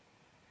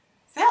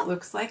 that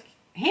looks like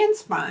hand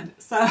spun.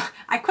 So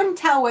I couldn't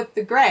tell with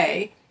the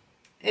gray.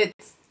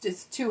 It's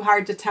just too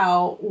hard to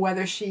tell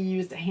whether she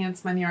used a hand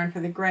spun yarn for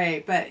the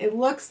gray, but it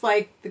looks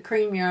like the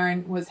cream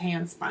yarn was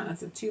hand spun.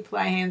 It's a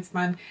 2-ply hand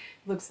spun.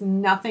 It looks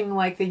nothing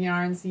like the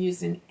yarns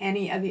used in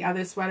any of the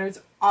other sweaters.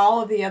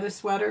 All of the other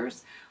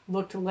sweaters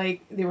looked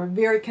like they were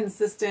very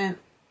consistent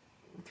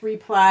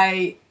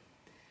 3-ply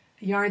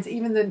yarns.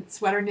 Even the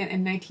sweater knit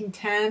in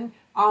 1910,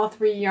 all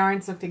 3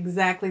 yarns looked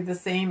exactly the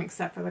same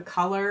except for the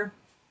color.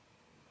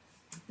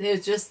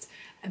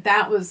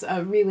 That was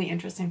a really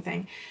interesting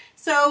thing.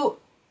 So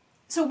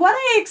what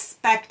I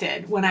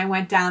expected when I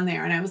went down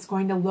there and I was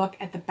going to look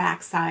at the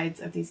back sides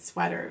of these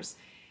sweaters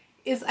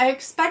is I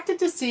expected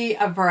to see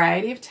a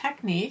variety of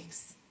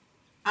techniques.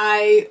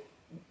 I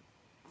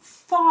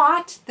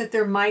thought that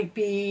there might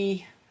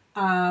be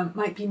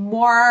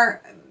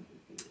more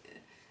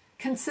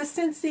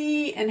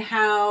consistency in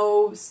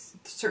how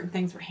certain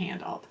things were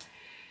handled.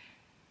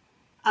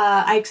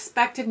 I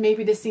expected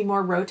maybe to see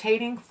more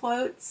rotating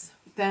floats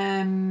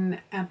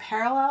than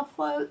parallel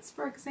floats,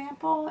 for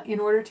example, in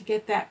order to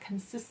get that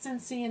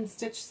consistency in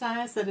stitch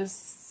size that is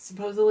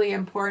supposedly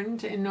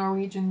important in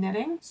Norwegian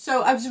knitting.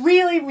 So I was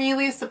really,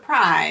 really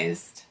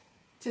surprised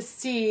to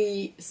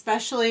see,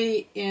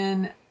 especially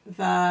in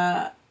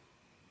the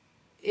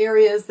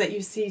areas that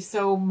you see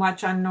so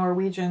much on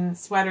Norwegian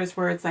sweaters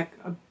where it's like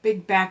a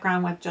big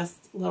background with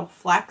just little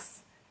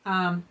flecks.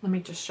 Let me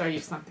just show you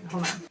something.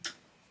 Hold on.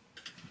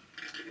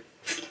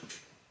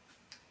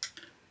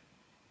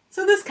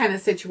 So this kind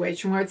of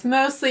situation where it's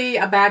mostly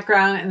a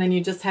background and then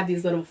you just have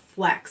these little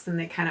flecks and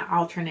they kind of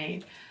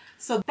alternate.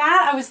 So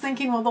that I was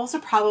thinking, well, those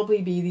would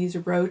probably be these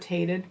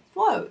rotated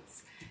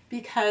floats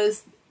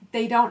because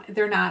they're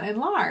not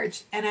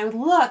enlarged. And I would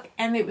look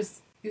and it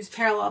was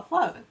parallel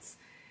floats.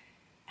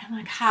 I'm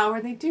like, how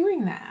are they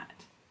doing that?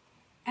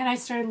 And I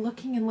started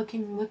looking and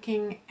looking and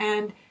looking.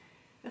 And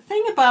the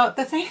thing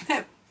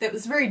that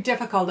was very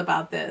difficult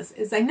about this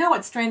is I know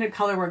what stranded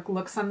colorwork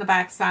looks on the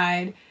back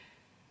side,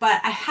 but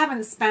I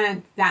haven't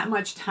spent that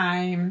much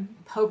time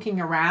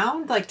poking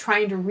around, like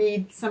trying to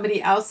read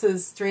somebody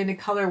else's stranded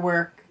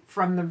colorwork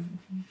from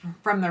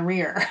the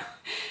rear.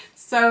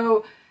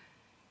 So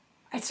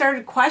I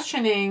started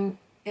questioning,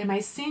 am I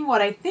seeing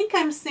what I think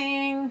I'm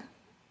seeing?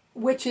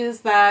 Which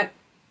is that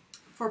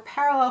for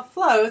parallel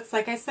floats,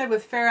 like I said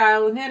with Fair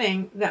Isle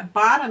knitting, that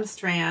bottom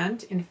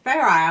strand in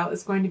Fair Isle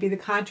is going to be the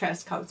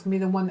contrast color. It's going to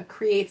be the one that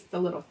creates the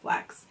little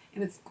flecks.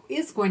 And it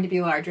is going to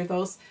be larger.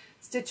 Those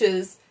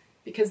stitches,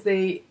 because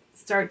they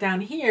start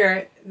down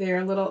here,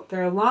 they're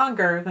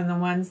longer than the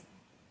ones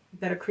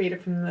that are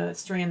created from the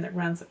strand that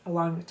runs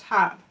along the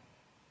top.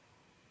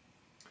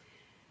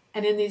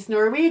 And in these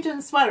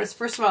Norwegian sweaters,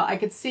 first of all, I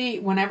could see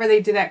whenever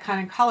they do that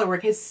kind of color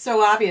work, it's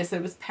so obvious that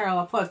it was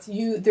parallel floats.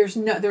 There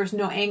was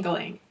no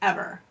angling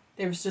ever.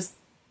 There was just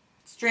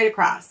straight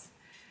across.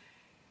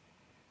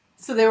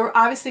 So they were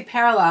obviously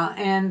parallel.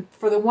 And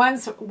for the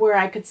ones where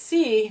I could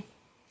see,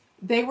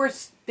 they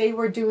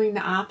were doing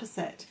the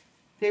opposite.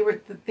 They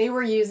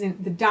were using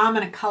the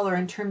dominant color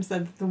in terms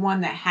of the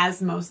one that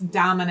has most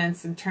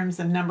dominance in terms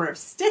of number of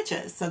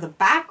stitches. So the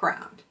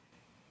background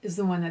is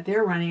the one that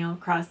they're running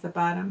across the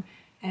bottom.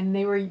 And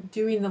they were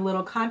doing the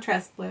little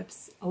contrast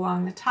blips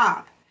along the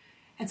top.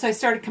 And so I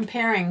started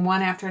comparing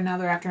one after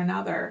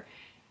another,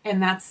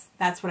 and that's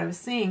what I was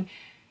seeing.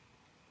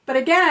 But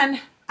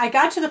again, I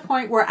got to the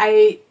point where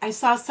I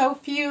saw so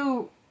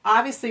few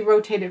obviously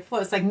rotated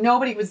floats, like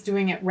nobody was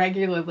doing it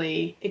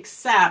regularly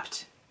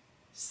except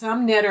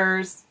some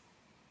knitters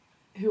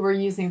who were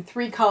using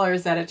 3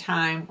 colors at a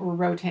time were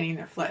rotating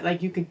their float.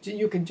 Like you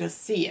could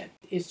just see it.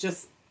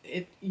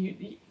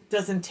 It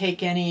doesn't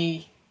take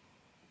any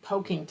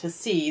poking to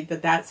see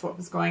that that's what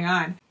was going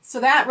on.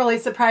 So that really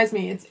surprised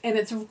me.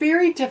 It's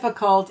very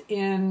difficult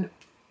in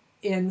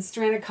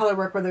stranded color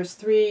work where there's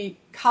 3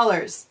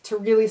 colors to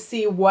really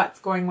see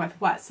what's going with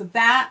what. So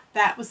that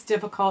was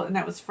difficult and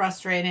that was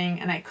frustrating,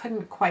 and I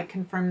couldn't quite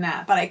confirm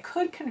that. But I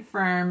could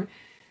confirm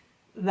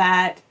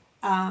that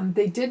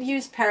they did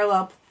use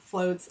parallel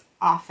floats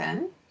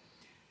often,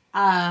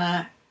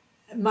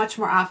 much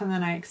more often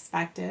than I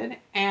expected,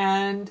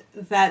 and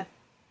that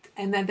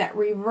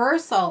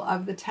reversal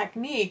of the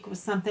technique was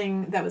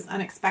something that was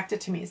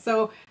unexpected to me.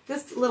 So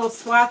this little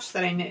swatch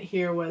that I knit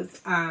here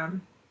was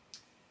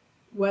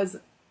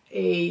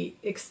a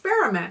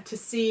experiment to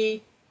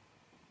see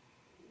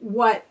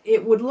what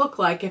it would look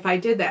like if I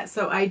did that.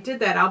 So I did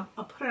that. I'll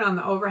put it on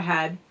the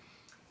overhead,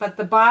 but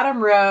the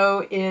bottom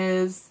row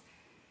is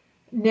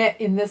knit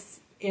in this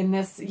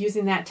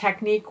using that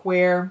technique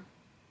where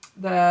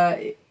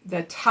the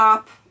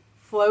top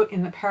float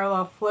in the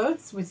parallel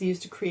floats was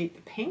used to create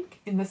the pink.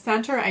 In the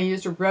center, I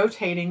used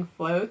rotating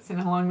floats, and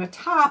along the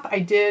top, I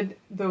did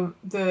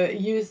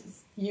use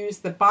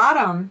the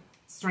bottom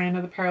strand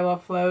of the parallel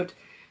float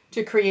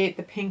to create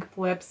the pink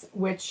blips,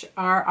 which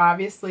are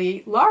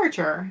obviously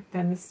larger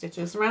than the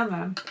stitches around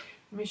them.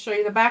 Let me show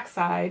you the back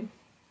side.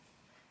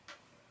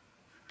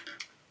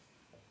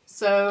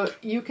 So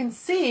you can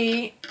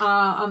see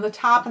on the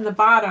top and the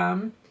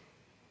bottom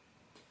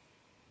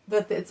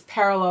that it's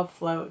parallel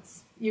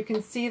floats. You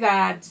can see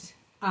that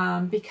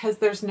because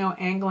there's no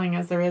angling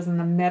as there is in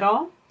the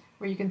middle,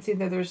 where you can see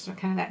that there's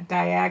kind of that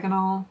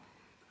diagonal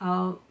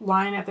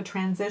line at the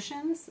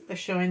transitions,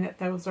 showing that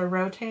those are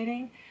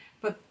rotating.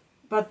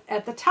 But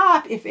at the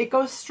top, if it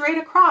goes straight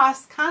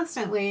across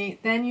constantly,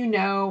 then you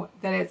know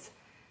that it's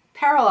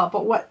parallel.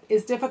 But what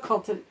is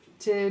difficult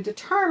to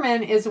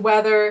determine is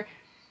whether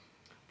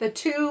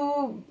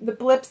the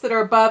blips that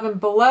are above and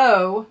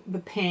below the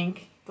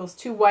pink, those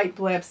 2 white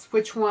blips,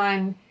 which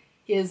one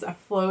is a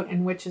float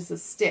and which is a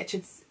stitch.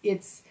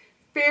 It's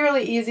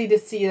fairly easy to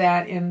see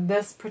that in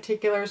this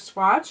particular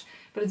swatch,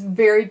 but it's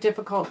very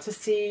difficult to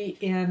see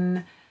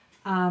in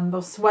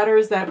those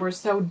sweaters that were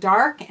so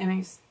dark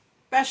and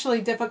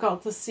especially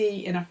difficult to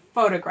see in a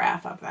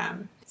photograph of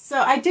them.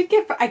 So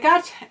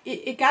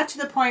it got to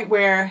the point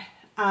where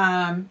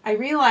I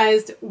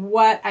realized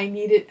what I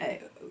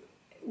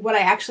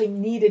actually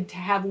needed to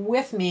have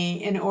with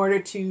me in order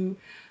to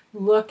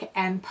look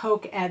and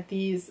poke at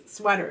these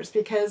sweaters,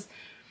 because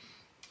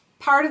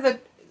part of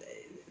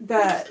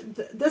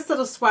this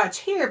little swatch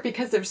here,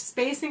 because there's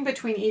spacing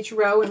between each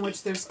row in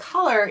which there's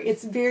color,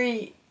 it's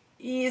very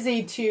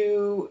easy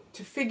to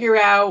figure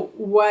out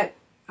what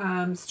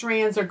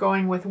strands are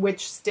going with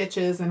which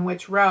stitches and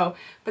which row,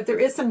 but there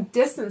is some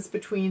distance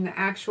between the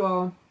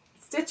actual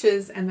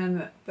stitches and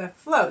then the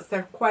floats.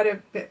 They're quite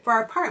a bit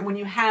far apart when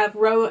you have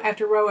row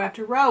after row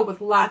after row with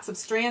lots of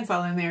strands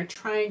all in there.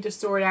 Trying to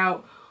sort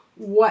out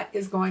what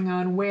is going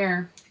on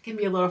where can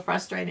be a little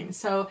frustrating.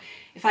 So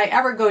if I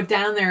ever go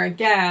down there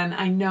again,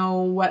 I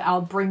know what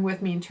I'll bring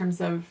with me in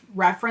terms of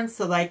reference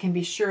so that I can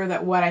be sure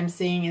that what I'm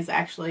seeing is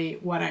actually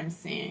what I'm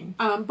seeing.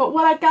 But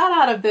what I got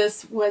out of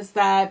this was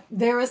that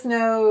there is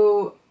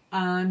no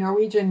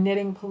Norwegian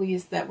knitting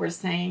police that were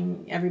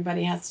saying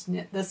everybody has to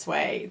knit this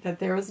way, that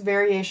there was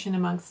variation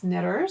amongst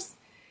knitters,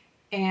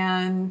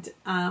 and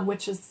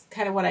which is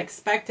kind of what I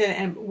expected.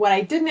 And what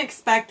I didn't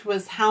expect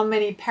was how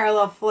many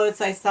parallel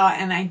floats I saw,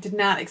 and I did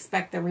not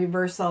expect the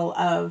reversal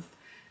of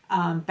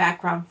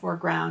background,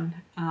 foreground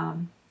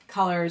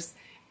colors.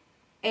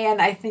 And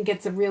I think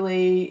it's a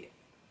really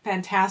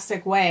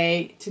fantastic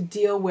way to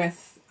deal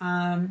with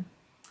the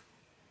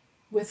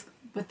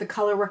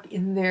color work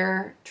in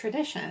their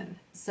tradition.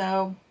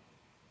 So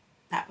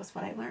that was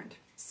what I learned.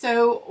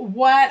 So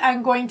what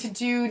I'm going to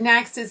do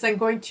next is I'm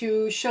going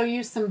to show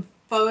you some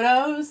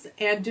photos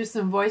and do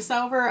some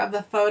voiceover of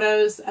the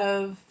photos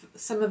of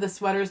some of the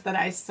sweaters that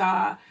I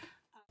saw.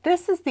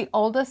 This is the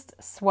oldest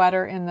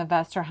sweater in the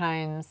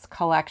Vesterheim's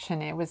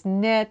collection. It was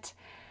knit,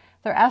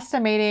 they're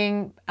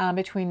estimating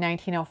between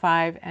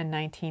 1905 and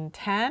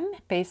 1910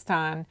 based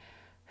on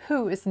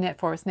who is knit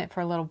for. It was knit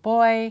for a little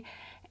boy,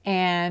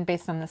 and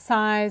based on the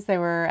size, they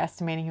were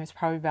estimating he was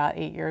probably about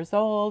 8 years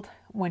old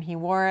when he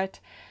wore it.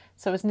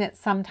 So it was knit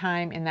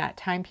sometime in that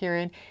time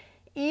period,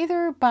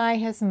 either by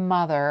his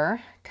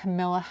mother,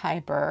 Camilla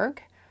Heiberg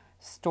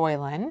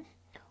Stoylen,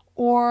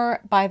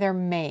 or by their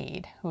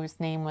maid, whose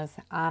name was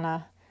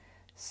Anna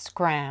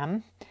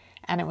Skram,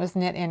 and it was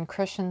knit in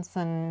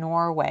Richardson,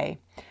 Norway.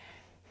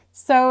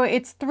 So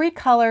it's 3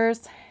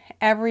 colors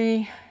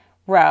every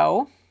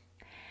row,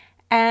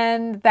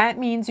 and that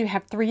means you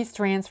have 3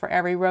 strands for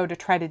every row to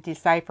try to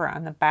decipher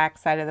on the back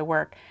side of the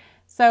work.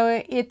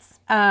 So it's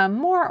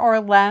more or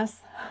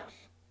less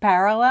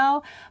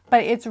parallel,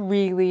 but it's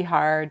really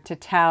hard to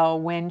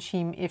tell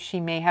if she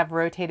may have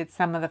rotated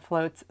some of the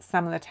floats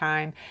some of the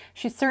time.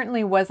 She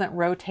certainly wasn't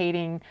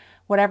rotating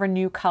whatever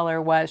new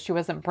color was. She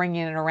wasn't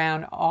bringing it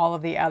around all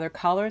of the other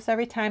colors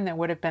every time. There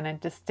would have been a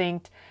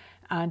distinct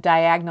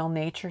diagonal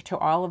nature to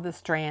all of the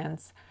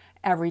strands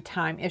every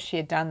time if she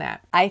had done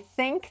that. I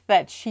think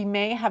that she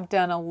may have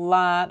done a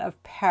lot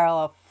of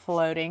parallel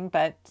floating,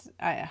 but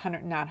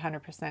I'm not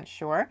 100%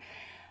 sure.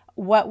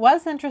 What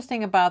was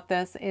interesting about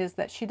this is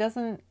that she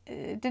didn't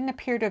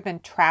appear to have been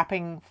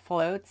trapping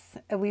floats,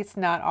 at least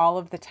not all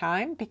of the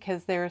time,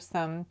 because there's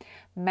some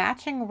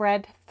matching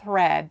red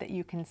thread that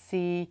you can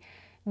see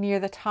near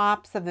the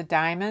tops of the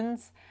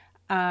diamonds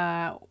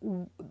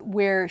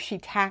where she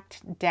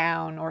tacked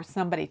down, or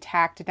somebody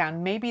tacked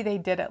down. Maybe they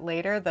did it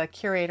later. The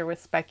curator was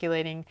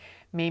speculating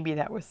maybe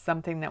that was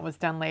something that was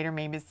done later.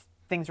 Maybe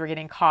things were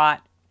getting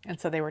caught, and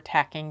so they were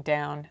tacking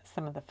down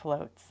some of the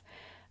floats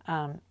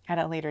at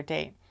a later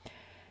date.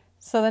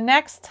 So the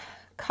next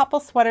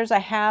couple sweaters I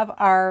have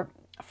are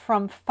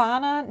from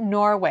Fana,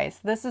 Norway. So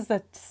this is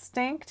a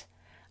distinct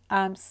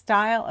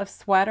style of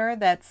sweater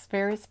that's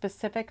very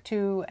specific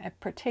to a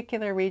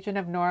particular region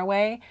of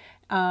Norway.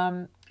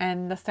 And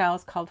the style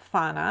is called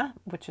Fana,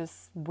 which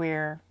is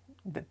where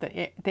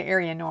the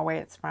area in Norway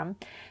it's from.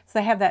 So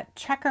they have that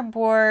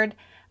checkerboard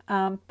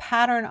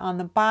pattern on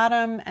the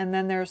bottom, and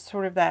then there's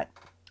sort of that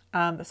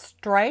the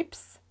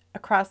stripes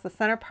across the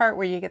center part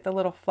where you get the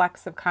little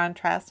flecks of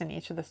contrast in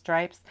each of the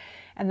stripes.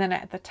 And then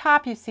at the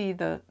top you see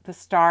the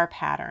star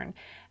pattern.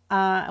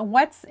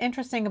 What's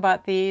interesting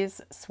about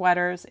these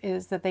sweaters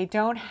is that they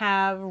don't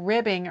have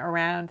ribbing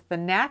around the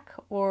neck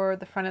or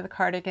the front of the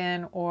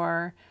cardigan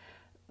or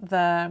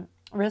the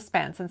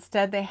wristbands.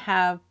 Instead, they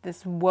have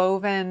this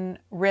woven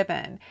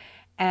ribbon.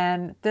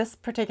 And this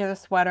particular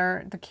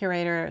sweater, the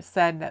curator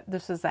said that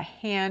this is a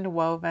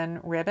hand-woven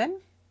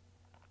ribbon.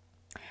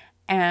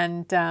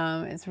 And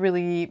it's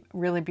really,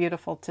 really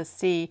beautiful to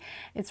see.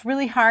 It's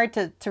really hard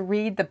to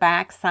read the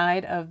back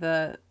side of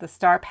the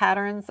star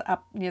patterns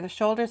up near the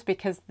shoulders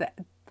because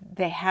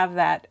they have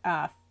that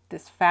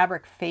this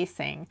fabric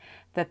facing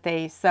that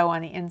they sew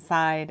on the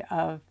inside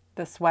of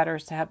the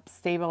sweaters to help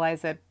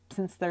stabilize it,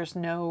 since there's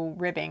no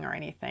ribbing or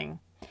anything.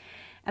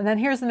 And then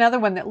here's another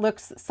one that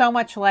looks so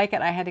much like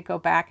it, I had to go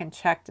back and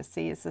check to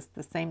see is this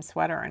the same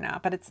sweater or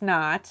not. But it's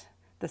not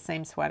the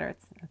same sweater.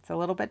 It's a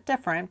little bit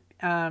different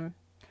than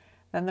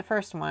the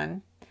first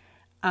one.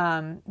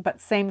 but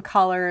same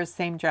colors,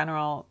 same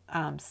general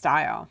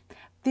style.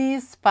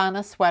 These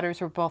fauna sweaters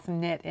were both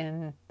knit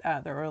in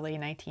the early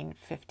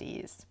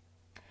 1950s.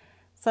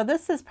 So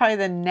this is probably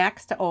the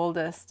next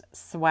oldest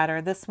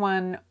sweater. This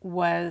one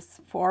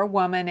was for a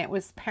woman. It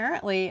was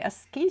apparently a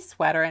ski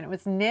sweater, and it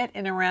was knit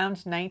in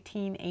around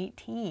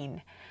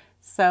 1918.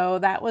 So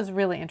that was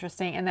really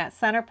interesting. And that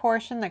center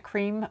portion, the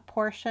cream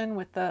portion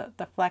with the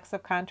flecks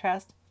of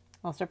contrast,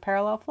 those are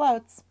parallel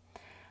floats.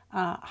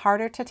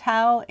 Harder to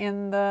tell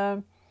in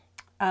the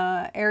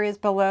areas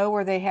below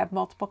where they have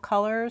multiple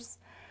colors.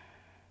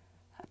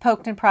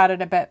 Poked and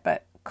prodded a bit,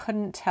 but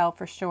couldn't tell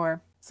for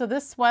sure. So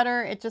this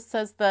sweater, it just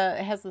says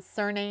it has the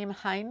surname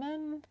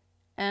Hyman,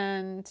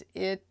 and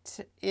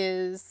it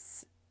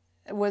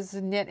was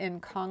knit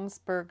in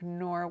Kongsberg,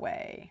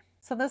 Norway.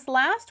 So this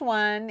last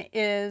one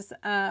is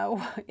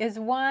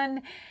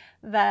one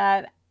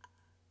that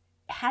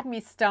had me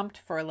stumped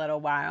for a little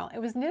while. It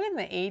was knit in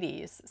the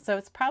 80s, so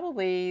it's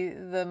probably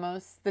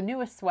the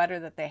newest sweater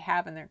that they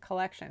have in their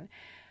collection.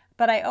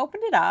 But I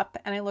opened it up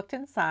and I looked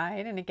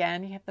inside, and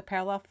again, you have the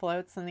parallel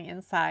floats on the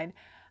inside.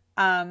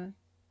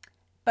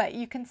 But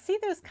you can see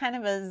there's kind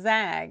of a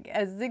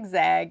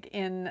zigzag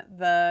in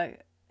the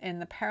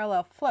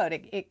parallel float.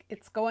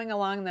 It's going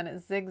along, then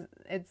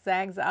it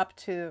zags up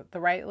to the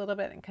right a little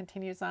bit and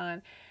continues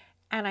on.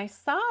 And I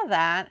saw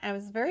that. I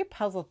was very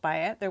puzzled by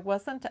it. There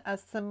wasn't a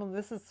similar.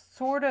 This is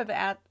sort of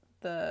at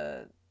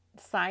the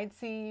side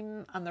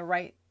seam on the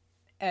right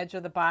edge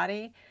of the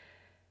body.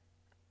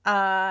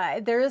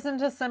 There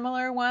isn't a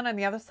similar one on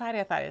the other side.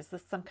 I thought, is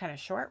this some kind of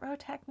short row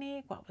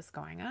technique? What was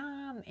going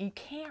on? You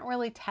can't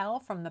really tell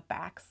from the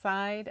back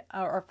side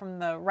or from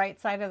the right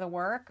side of the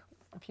work.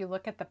 If you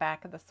look at the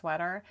back of the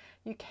sweater,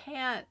 you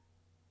can't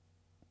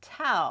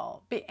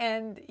tell.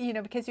 And, you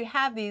know, because you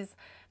have these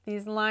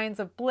lines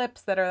of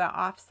blips that are the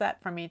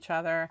offset from each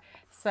other.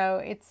 So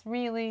it's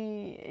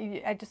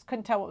really, I just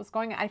couldn't tell what was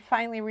going on. I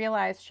finally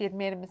realized she had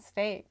made a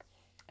mistake.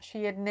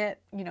 She had knit,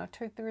 you know,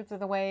 2/3 of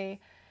the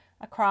way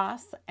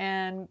across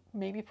and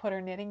maybe put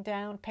her knitting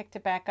down, picked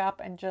it back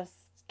up, and just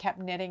kept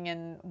knitting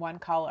in one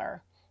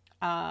color.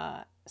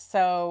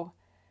 So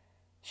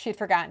she'd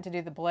forgotten to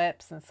do the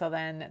blips, and so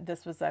then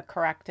this was a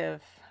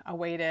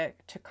way to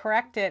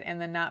correct it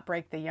and then not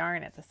break the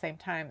yarn at the same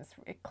time. It's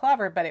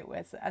clever, but it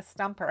was a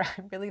stumper.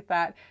 I really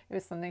thought it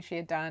was something she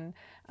had done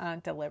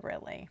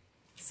deliberately.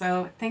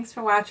 So thanks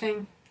for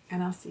watching,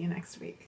 and I'll see you next week.